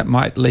certain things that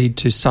might lead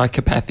to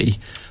psychopathy,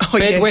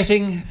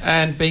 bedwetting,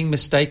 and being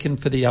mistaken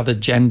for the other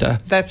gender.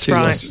 That's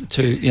right.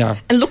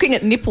 And looking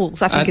at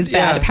nipples, I think, is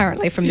bad.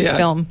 Apparently, from this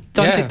film,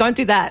 don't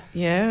do that.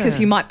 Yeah, because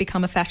you might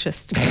become a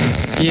fascist.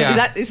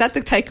 Is that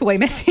the takeaway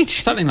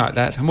message? Something like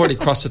that. I'm already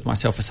cross with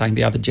myself for saying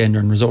the other gender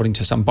and resorting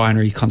to some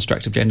binary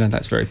construct of gender, and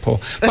that's very poor.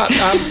 But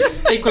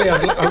equally,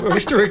 I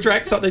wish to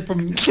retract something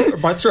from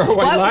my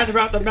throwaway line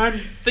about the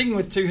man thing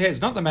with 2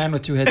 heads. Not the man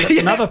with 2 heads. That's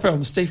another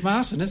film, Steve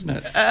Martin, isn't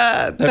it?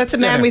 That's a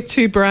man with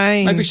 2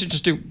 brains. Maybe we should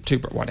just do 2,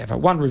 whatever.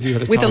 One review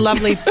at a with time.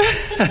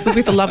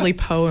 With a lovely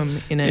poem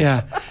in it.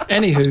 Yeah.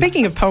 Anywho.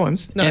 Speaking of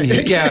poems. No.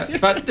 Anywho, yeah,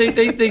 but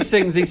these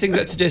things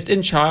that suggest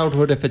in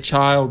childhood, if a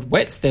child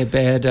wets their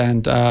bed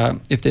and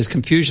if there's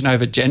confusion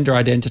over gender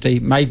identity,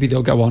 maybe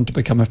they'll go on to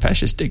become a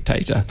fascist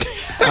dictator.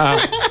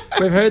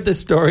 We've heard this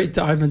story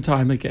time and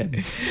time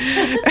again.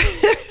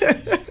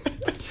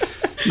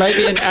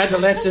 Maybe in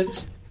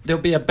adolescence,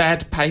 there'll be a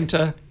bad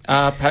painter.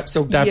 Perhaps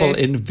they'll dabble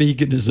in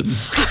veganism.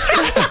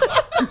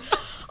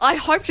 I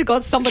hope to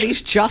God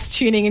somebody's just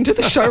tuning into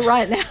the show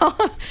right now.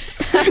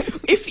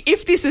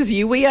 If this is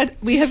you, we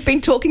have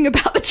been talking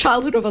about the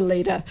childhood of a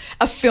leader,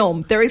 a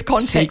film. There is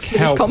context for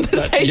this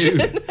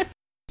conversation.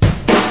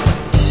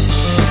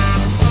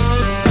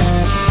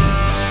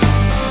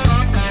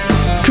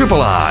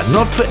 Triple R,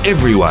 not for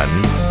everyone,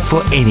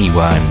 for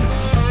anyone.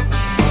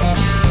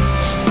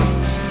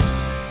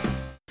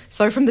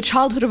 So from the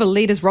childhood of a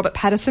leader's Robert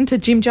Paterson to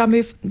Jim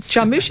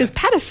Jarmusch's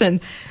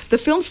Paterson, the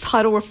film's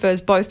title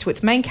refers both to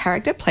its main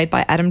character, played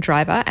by Adam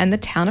Driver, and the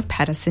town of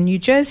Paterson, New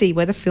Jersey,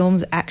 where the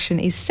film's action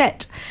is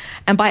set.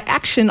 And by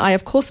action, I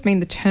of course mean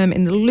the term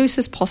in the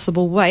loosest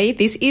possible way.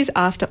 This is,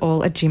 after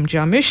all, a Jim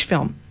Jarmusch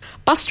film.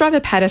 Bus driver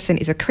Paterson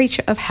is a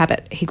creature of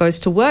habit. He goes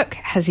to work,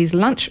 has his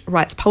lunch,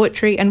 writes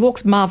poetry, and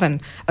walks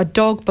Marvin, a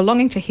dog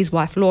belonging to his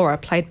wife Laura,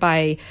 played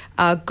by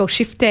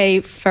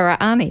Golshifteh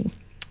Farahani.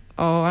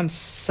 Oh, I'm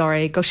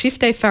sorry.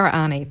 Golshifteh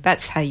Farahani.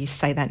 That's how you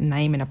say that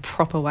name in a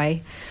proper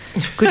way.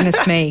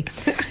 Goodness me.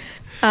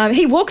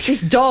 He walks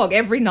his dog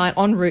every night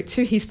en route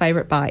to his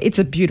favourite bar. It's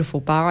a beautiful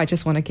bar. I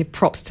just want to give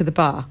props to the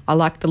bar. I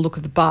like the look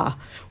of the bar.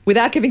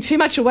 Without giving too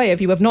much away,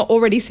 if you have not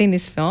already seen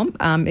this film,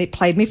 it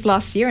played MIFF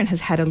last year and has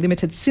had a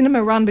limited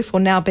cinema run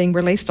before now being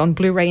released on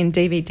Blu-ray and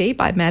DVD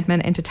by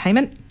Madman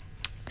Entertainment.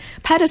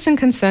 Paterson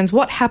concerns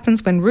what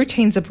happens when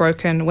routines are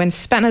broken, when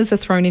spanners are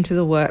thrown into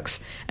the works,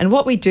 and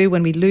what we do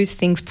when we lose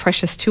things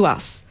precious to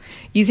us.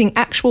 Using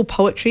actual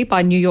poetry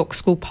by New York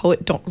School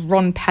poet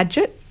Ron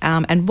Padgett,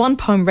 and one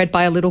poem read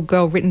by a little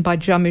girl written by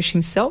Jarmusch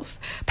himself,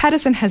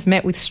 Paterson has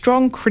met with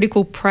strong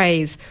critical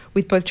praise,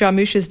 with both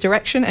Jarmusch's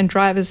direction and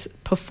Driver's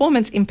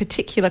performance in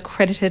particular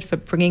credited for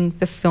bringing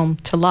the film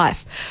to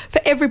life.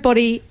 For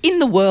everybody in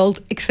the world,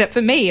 except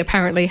for me,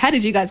 apparently. How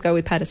did you guys go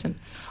with Paterson?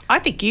 I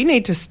think you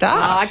need to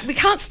start. We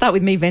can't start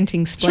with me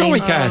venting spleen. Sure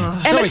we can.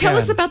 Emma, tell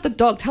us about the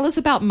dog. Tell us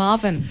about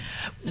Marvin.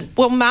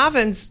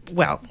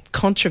 Well,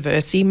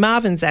 controversy.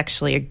 Marvin's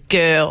actually a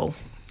girl.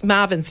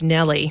 Marvin's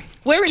Nellie.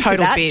 We're into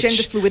total that. bitch.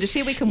 Gender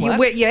fluidity, we can work.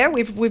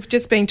 We've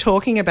just been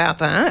talking about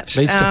that.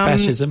 Leads to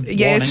fascism.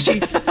 Yeah,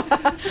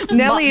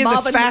 Nellie is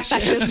a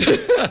fascist.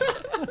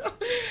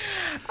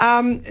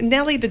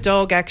 Nellie the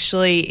dog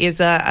actually is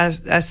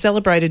a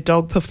celebrated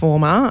dog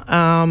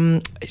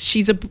performer.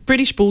 She's a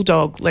British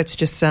bulldog, let's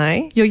just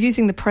say. You're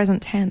using the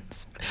present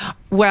tense.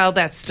 Well,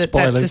 that's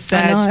a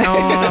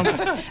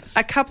sad.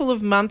 A couple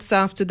of months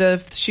after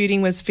the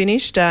shooting was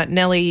finished,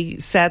 Nellie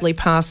sadly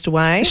passed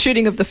away. The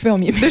shooting of the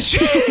film, you mean? The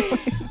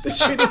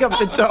shooting of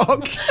the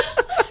dog.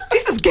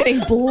 This is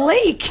getting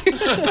bleak.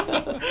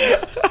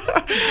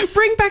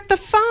 Bring back the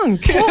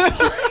funk.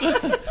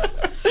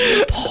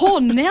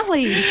 Poor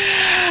Nellie.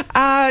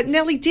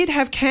 Nellie did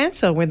have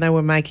cancer when they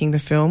were making the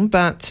film,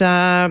 but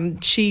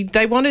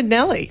they wanted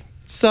Nellie.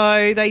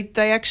 So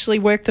they actually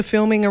worked the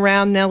filming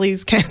around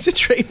Nellie's cancer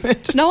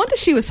treatment. No wonder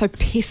she was so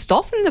pissed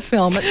off in the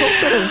film. It's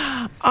all sort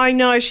of... I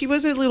know, she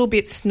was a little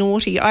bit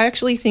snorty. I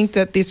actually think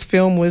that this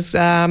film was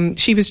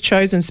she was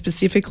chosen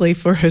specifically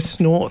for her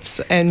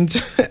snorts and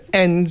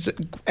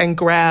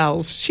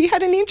growls. She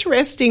had an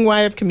interesting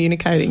way of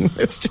communicating,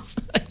 let's just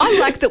say. I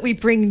like that we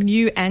bring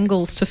new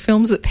angles to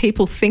films that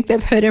people think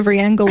they've heard every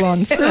angle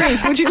on.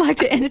 Cerise, would you like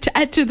to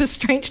add to the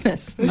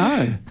strangeness?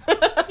 No.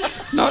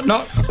 Not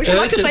would you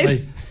like to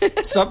say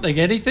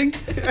anything?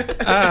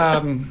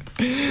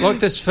 Look,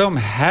 this film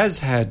has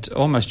had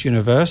almost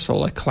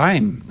universal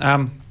acclaim.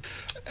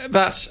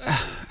 But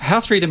how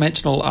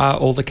three-dimensional are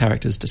all the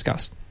characters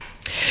discussed?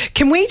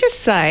 Can we just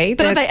say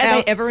that... But are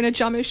they ever in a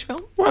Jarmusch film?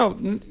 Well,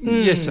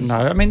 yes and no.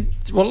 I mean,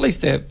 well, at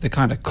least they're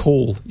kind of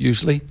cool,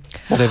 usually,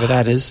 whatever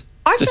that is.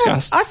 I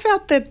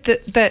felt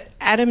that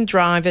Adam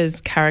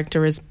Driver's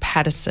character as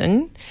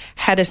Paterson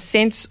had a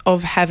sense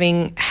of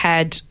having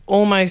had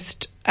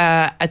almost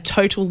a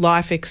total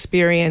life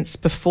experience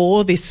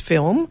before this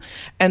film,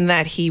 and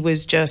that he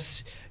was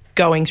just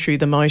going through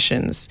the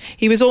motions.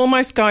 He was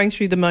almost going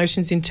through the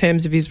motions in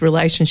terms of his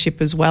relationship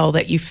as well,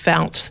 that you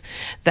felt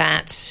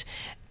that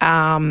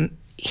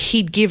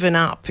he'd given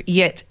up,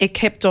 yet it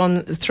kept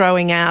on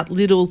throwing out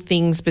little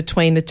things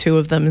between the two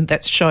of them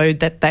that showed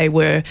that they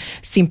were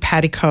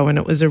simpatico, and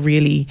it was a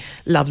really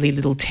lovely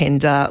little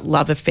tender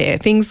love affair.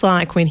 Things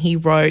like when he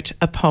wrote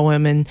a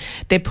poem and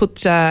they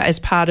put as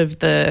part of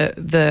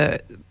the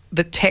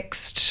the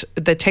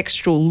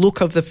textual look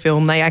of the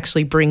film, they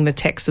actually bring the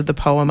text of the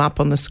poem up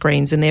on the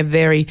screens, and they're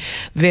very,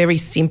 very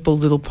simple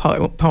little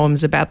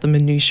poems about the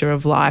minutiae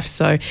of life.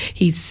 So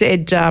he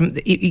said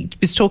he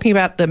was talking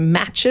about the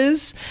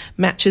matches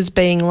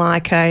being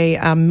like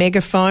a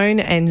megaphone,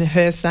 and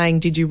her saying,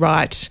 "Did you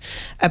write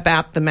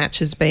about the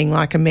matches being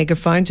like a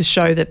megaphone?" to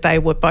show that they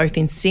were both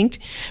in sync.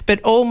 But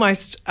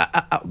almost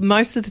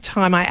most of the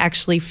time, I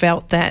actually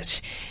felt that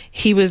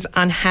he was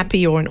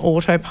unhappy or an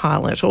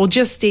autopilot, or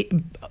just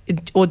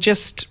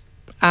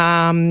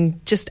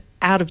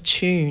out of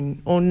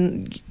tune. Or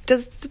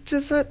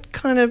does it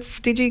kind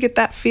of? Did you get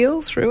that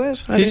feel through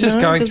it? He's just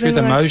going through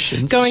the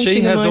motions.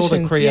 She has all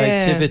the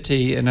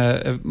creativity in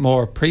a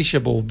more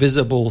appreciable,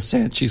 visible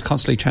sense. She's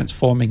constantly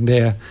transforming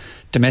their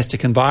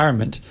domestic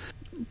environment.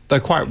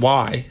 They're quite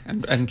why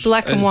and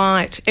black and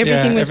white.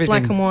 Everything was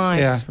black and white.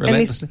 Yeah,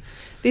 relentlessly.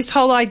 This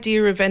whole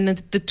idea of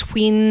the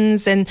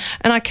twins, and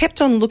I kept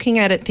on looking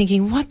at it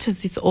thinking, what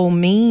does this all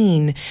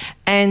mean?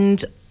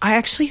 And I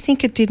actually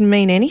think it didn't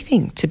mean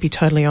anything, to be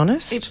totally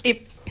honest.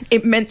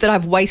 It meant that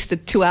I've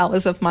wasted 2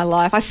 hours of my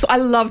life. I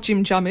love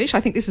Jim Jarmusch.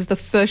 I think this is the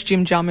first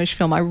Jim Jarmusch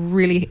film I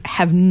really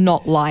have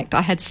not liked.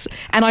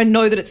 And I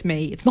know that it's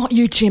me. It's not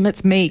you, Jim,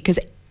 it's me, because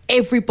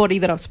everybody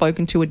that I've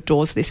spoken to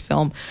adores this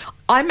film.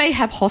 I may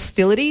have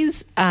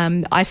hostilities.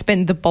 I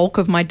spend the bulk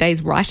of my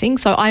days writing.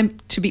 So I'm,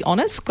 to be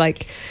honest,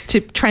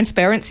 to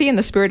transparency, in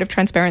the spirit of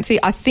transparency,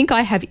 I think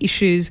I have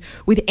issues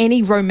with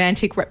any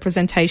romantic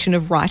representation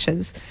of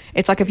writers.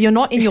 It's like if you're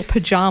not in your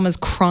pajamas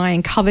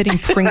crying, covered in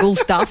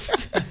Pringles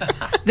dust,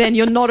 then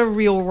you're not a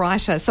real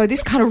writer. So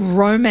this kind of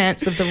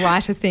romance of the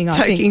writer thing, I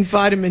think. Taking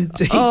vitamin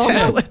D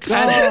tablets.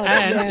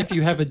 And if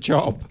you have a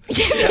job.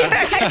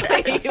 Yeah,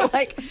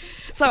 exactly.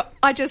 So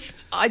I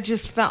just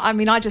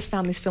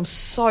found this film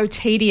so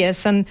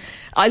tedious, and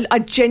I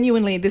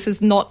genuinely, this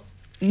is not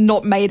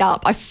made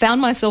up. I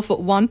found myself at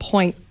one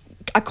point,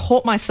 I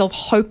caught myself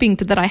hoping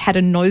that I had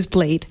a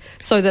nosebleed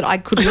so that I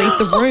could leave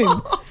the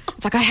room.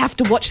 It's like, I have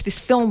to watch this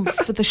film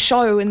for the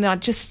show, and I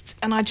just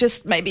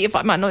maybe if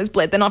my nose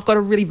bled, then I've got a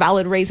really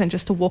valid reason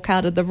just to walk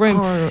out of the room.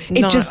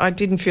 I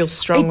didn't feel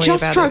strongly about it. It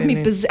just drove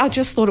me bizarre. I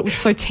just thought it was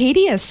so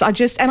tedious. I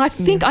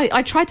think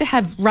I tried to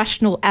have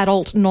rational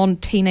adult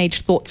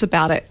non-teenage thoughts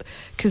about it,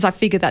 because I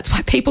figure that's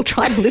why people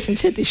try to listen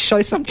to this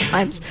show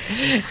sometimes.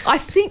 I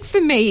think for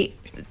me,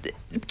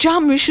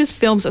 Jarmusch's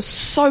films are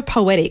so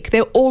poetic.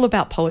 They're all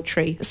about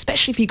poetry,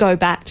 especially if you go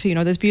back to,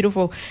 there's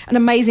an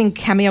amazing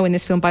cameo in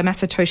this film by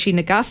Masatoshi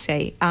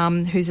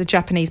Nagase, who's a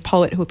Japanese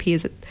poet who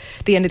appears at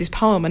the end of this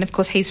poem. And, of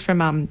course, he's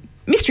from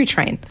Mystery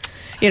Train.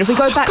 If we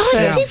go back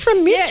is he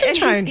from Mystery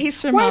Train?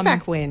 He's from way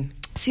back when?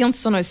 Sion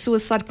Sono's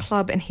Suicide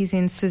Club, and he's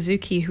in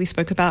Suzuki, who we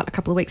spoke about a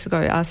couple of weeks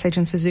ago.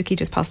 Seijun Suzuki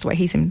just passed away.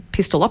 He's in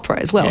Pistol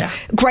Opera as well. Yeah.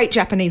 Great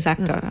Japanese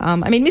actor.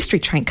 Mystery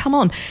Train, come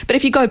on. But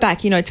if you go back,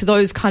 to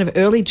those kind of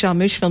early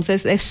Jarmusch films,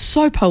 they're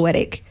so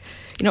poetic.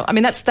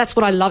 That's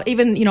what I love.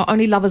 Even,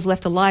 Only Lovers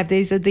Left Alive,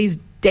 these are these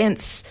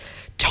dense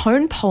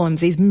tone poems,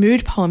 these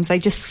mood poems. They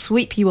just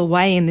sweep you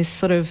away in this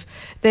sort of,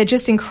 they're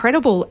just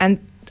incredible.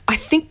 And I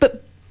think,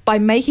 by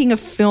making a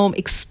film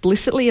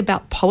explicitly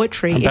about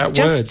poetry,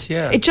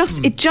 it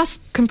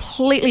just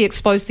completely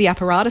exposed the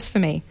apparatus for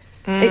me.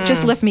 It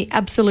just left me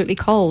absolutely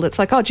cold. It's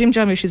like, Jim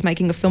Jarmusch is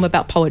making a film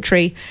about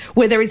poetry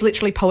where there is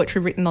literally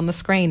poetry written on the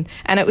screen.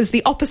 And it was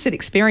the opposite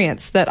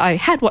experience that I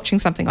had watching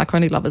something like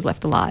Only Lovers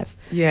Left Alive.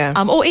 Yeah.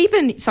 Or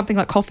even something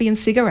like Coffee and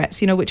Cigarettes,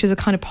 which is a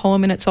kind of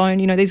poem in its own.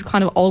 These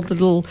kind of old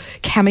little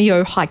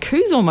cameo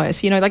haikus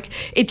almost,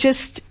 it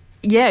just...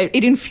 Yeah,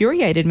 it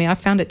infuriated me. I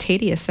found it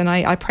tedious, and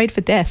I prayed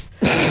for death.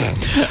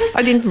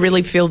 I didn't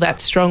really feel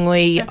that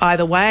strongly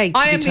either way,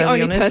 I am the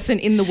only person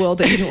in the world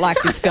that didn't like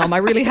this film. I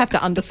really have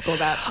to underscore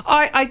that.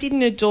 I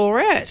didn't adore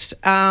it,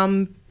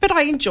 but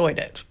I enjoyed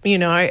it.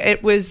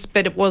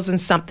 But it wasn't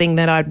something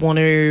that I'd want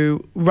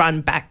to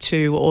run back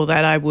to, or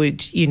that I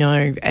would,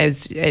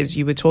 as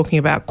you were talking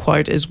about,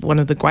 quote as one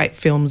of the great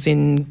films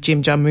in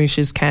Jim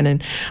Jarmusch's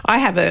canon. I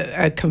have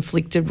a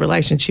conflicted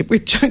relationship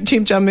with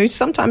Jim Jarmusch.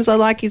 Sometimes I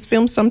like his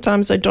films, sometimes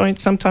I don't.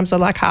 Sometimes I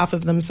like half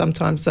of them,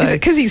 sometimes I... Is it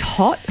because he's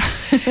hot?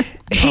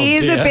 He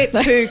is a bit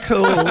too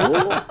cool.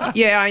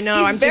 Yeah, I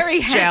know. I'm very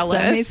just jealous.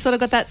 Handsome. He's sort of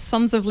got that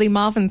Sons of Lee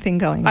Marvin thing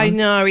going on. I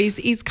know.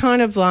 He's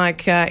kind of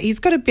like he's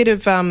got a bit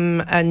of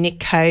a Nick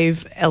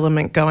Cave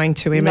element going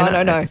to him.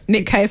 No.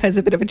 Nick Cave has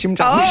a bit of a Jim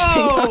Jarmusch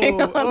thing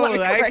going on.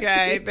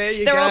 Okay. There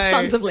you They're go. all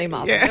Sons of Lee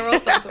Marvin. Yeah. They're all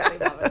Sons of Lee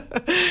Marvin.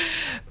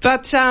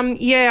 But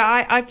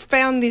I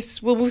found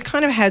this. Well, we've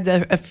kind of had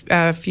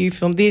a few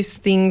films. There's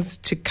Things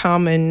to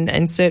Come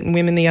and Certain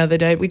Women the other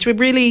day, which were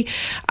really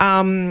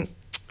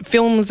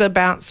films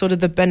about sort of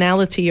the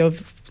banality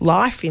of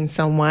life in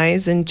some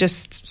ways, and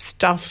just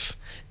stuff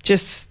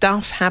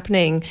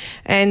happening.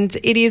 And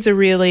it is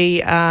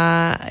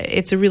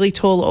it's a really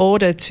tall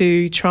order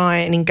to try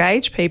and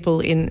engage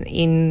people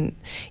in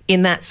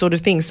that sort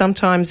of thing.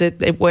 Sometimes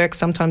it works,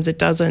 sometimes it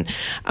doesn't.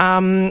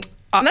 And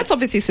that's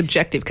obviously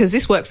subjective, because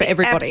this worked for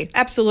everybody.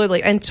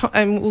 Absolutely. And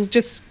we'll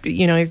just,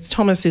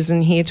 Thomas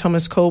isn't here,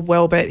 Thomas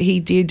Caldwell, but he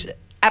did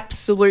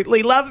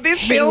absolutely love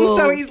this film,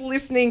 so he's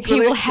listening. He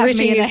will have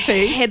me in a his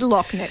teeth.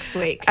 headlock next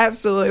week.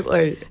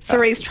 Absolutely.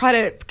 Cerise, try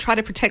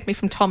to protect me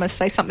from Thomas.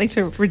 Say something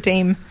to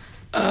redeem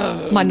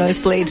my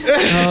nosebleed story.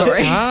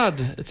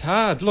 It's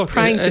hard. Look,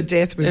 Praying for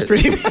death was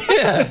pretty bad.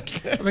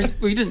 Yeah. I mean,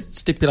 we didn't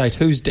stipulate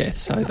whose death,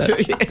 so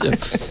that's...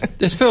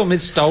 this film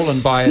is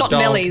stolen by a Not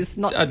dog. Nellie's.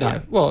 Not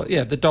no. Well,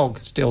 yeah, the dog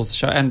steals the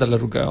show and the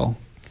little girl.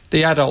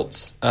 The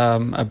adults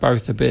are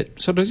both a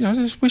bit sort of,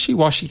 just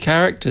wishy-washy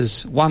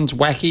characters. One's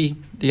wacky,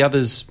 the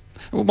other's...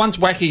 One's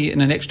wacky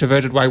in an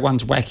extroverted way,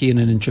 one's wacky in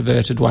an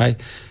introverted way.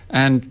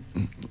 And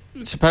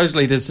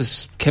supposedly there's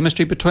this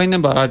chemistry between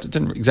them, but I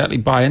didn't exactly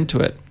buy into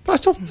it. But I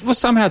still was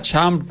somehow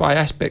charmed by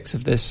aspects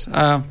of this.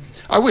 I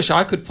wish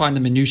I could find the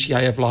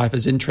minutiae of life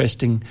as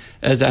interesting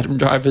as Adam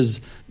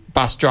Driver's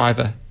bus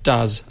driver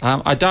does.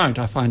 I don't.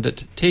 I find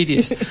it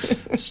tedious.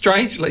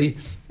 Strangely,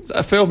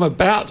 a film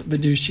about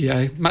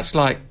minutiae, much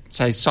like,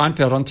 say,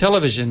 Seinfeld on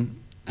television,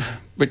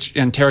 which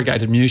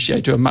interrogated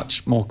minutiae to a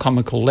much more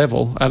comical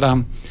level.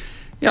 And,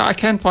 I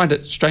can find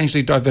it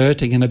strangely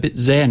diverting and a bit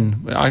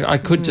zen. I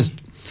could just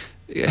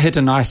hit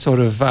a nice sort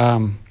of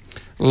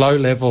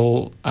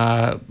low-level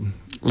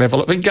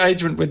level of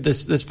engagement with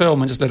this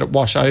film and just let it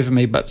wash over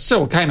me, but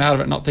still came out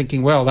of it not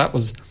thinking, well, that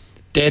was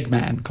Dead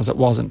Man, because it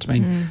wasn't. I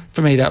mean,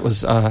 for me, that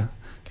was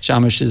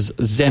Jarmusch's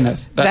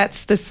zenith.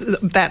 That's the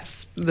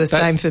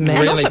same for me.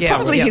 And also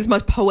probably his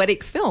most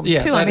poetic film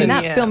too. I mean,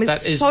 that film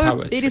is so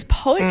poetry. It is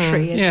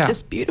poetry. It's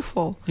just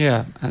beautiful.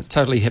 Yeah, it's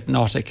totally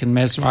hypnotic and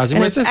mesmerising.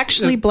 And it's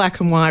actually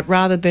black and white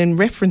rather than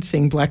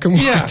referencing black and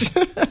white.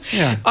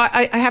 Yeah.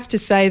 I have to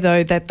say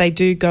though that they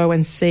do go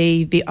and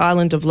see the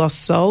Island of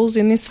Lost Souls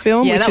in this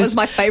film. Yeah, which that was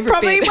my favourite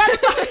probably bit.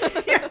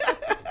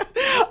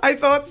 I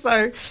thought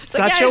so.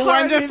 Such yay, a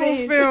horror wonderful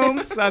movies.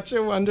 film. Such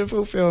a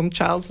wonderful film.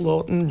 Charles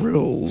Lawton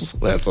rules.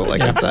 That's all I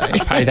can say. I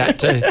pay that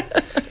too.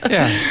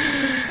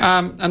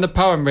 Yeah. And the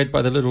poem read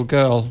by the little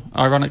girl,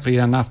 ironically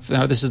enough,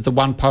 this is the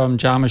one poem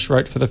Jarmusch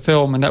wrote for the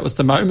film, and that was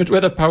the moment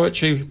where the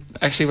poetry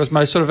actually was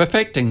most sort of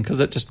affecting, because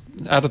it just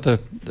out of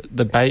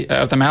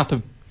the mouth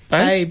of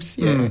babes.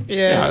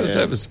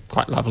 It was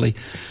quite lovely.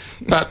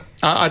 But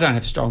I don't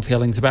have strong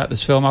feelings about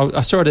this film. I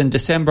saw it in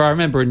December. I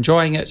remember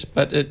enjoying it,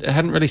 but it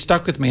hadn't really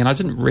stuck with me, and I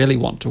didn't really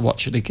want to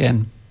watch it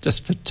again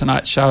just for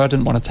tonight's show. I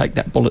didn't want to take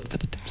that bullet for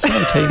the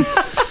snow team.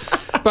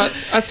 But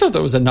I still thought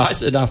it was a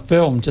nice enough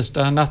film, just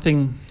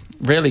nothing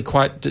really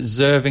quite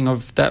deserving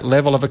of that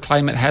level of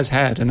acclaim it has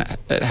had, and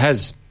it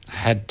has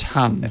had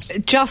tons.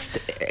 Just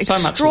so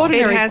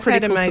extraordinary it has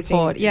critical had amazing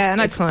support. Yeah,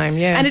 and acclaim,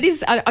 and it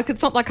is.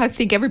 It's not like I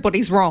think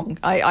everybody's wrong.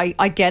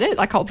 I get it.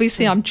 Like,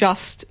 obviously,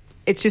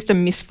 it's just a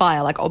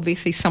misfire. Like,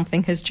 obviously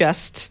something has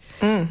just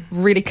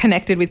really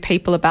connected with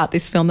people about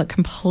this film that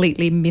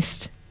completely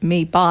missed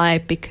me by,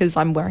 because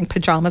I'm wearing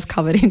pajamas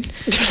covered in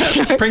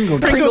Pringle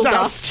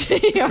dust.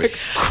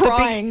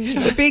 Crying.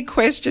 The big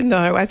question,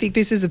 though, I think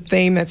this is a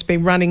theme that's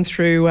been running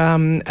through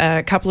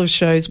a couple of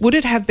shows. Would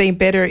it have been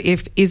better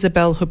if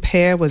Isabelle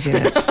Huppert was in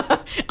it?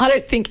 I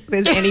don't think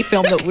there's any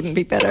film that wouldn't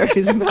be better if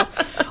Isabelle...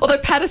 Although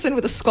Paterson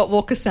with a Scott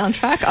Walker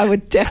soundtrack, I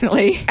would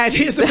definitely... And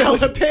Isabelle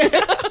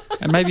Huppert.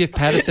 And maybe if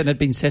Paterson had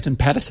been set in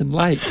Paterson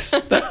Lakes,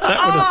 that would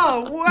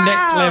have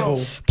next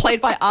level. Played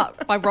by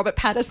Robert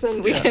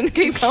Patterson. We can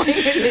keep going with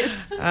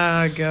this.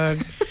 Oh,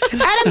 God.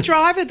 Adam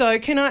Driver, though,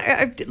 can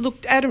I...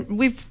 look, Adam,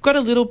 we've got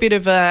a little bit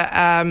of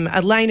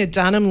a Lena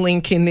Dunham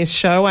link in this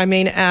show. I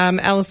mean,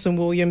 Alison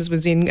Williams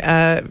was in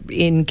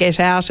Get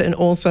Out and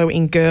also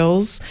in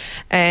Girls.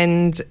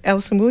 And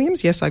Alison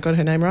Williams, yes, I got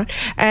her name right.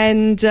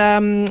 And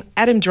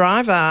Adam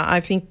Driver, I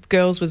think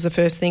Girls was the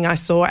first thing I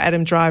saw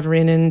Adam Driver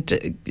in,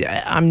 and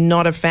I'm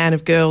not a fan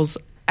of Girls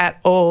at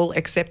all,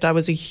 except I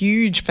was a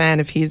huge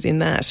fan of his in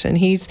that. And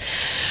he's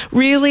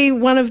really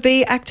one of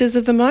the actors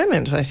of the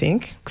moment, I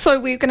think. So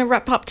we're going to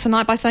wrap up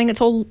tonight by saying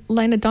it's all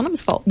Lena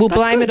Dunham's fault. We'll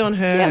blame it on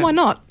her. Yeah, why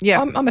not? Yeah.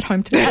 I'm at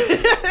home to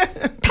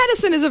that.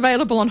 Paterson is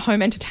available on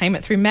home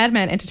entertainment through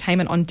Madman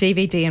Entertainment on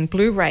DVD and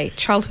Blu-ray.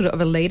 Childhood of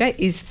a Leader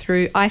is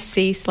through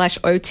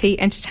IC/OT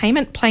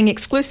Entertainment, playing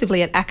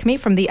exclusively at Acme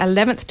from the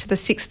 11th to the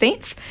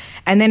 16th,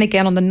 and then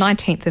again on the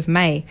 19th of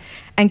May.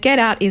 And Get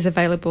Out is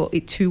available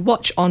to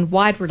watch on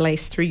wide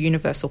release through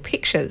Universal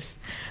Pictures.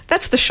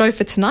 That's the show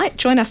for tonight.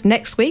 Join us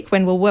next week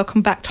when we'll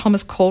welcome back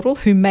Thomas Caudle,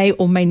 who may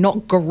or may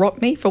not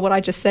garrot me for what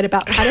I just said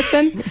about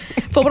Paterson,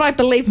 for what I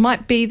believe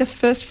might be the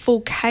first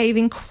full cave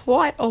in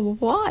quite a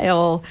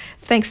while.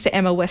 Thanks to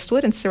Emma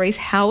Westwood and Cerise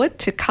Howard,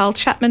 to Carl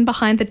Chapman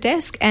behind the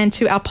desk, and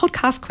to our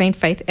podcast queen,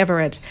 Faith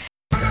Everett.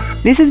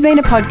 This has been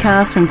a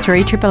podcast from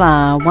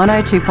 3RRR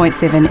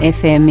 102.7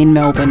 FM in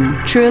Melbourne.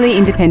 Truly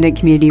independent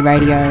community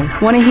radio.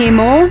 Want to hear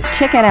more?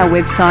 Check out our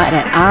website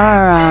at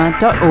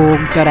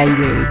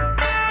rrr.org.au.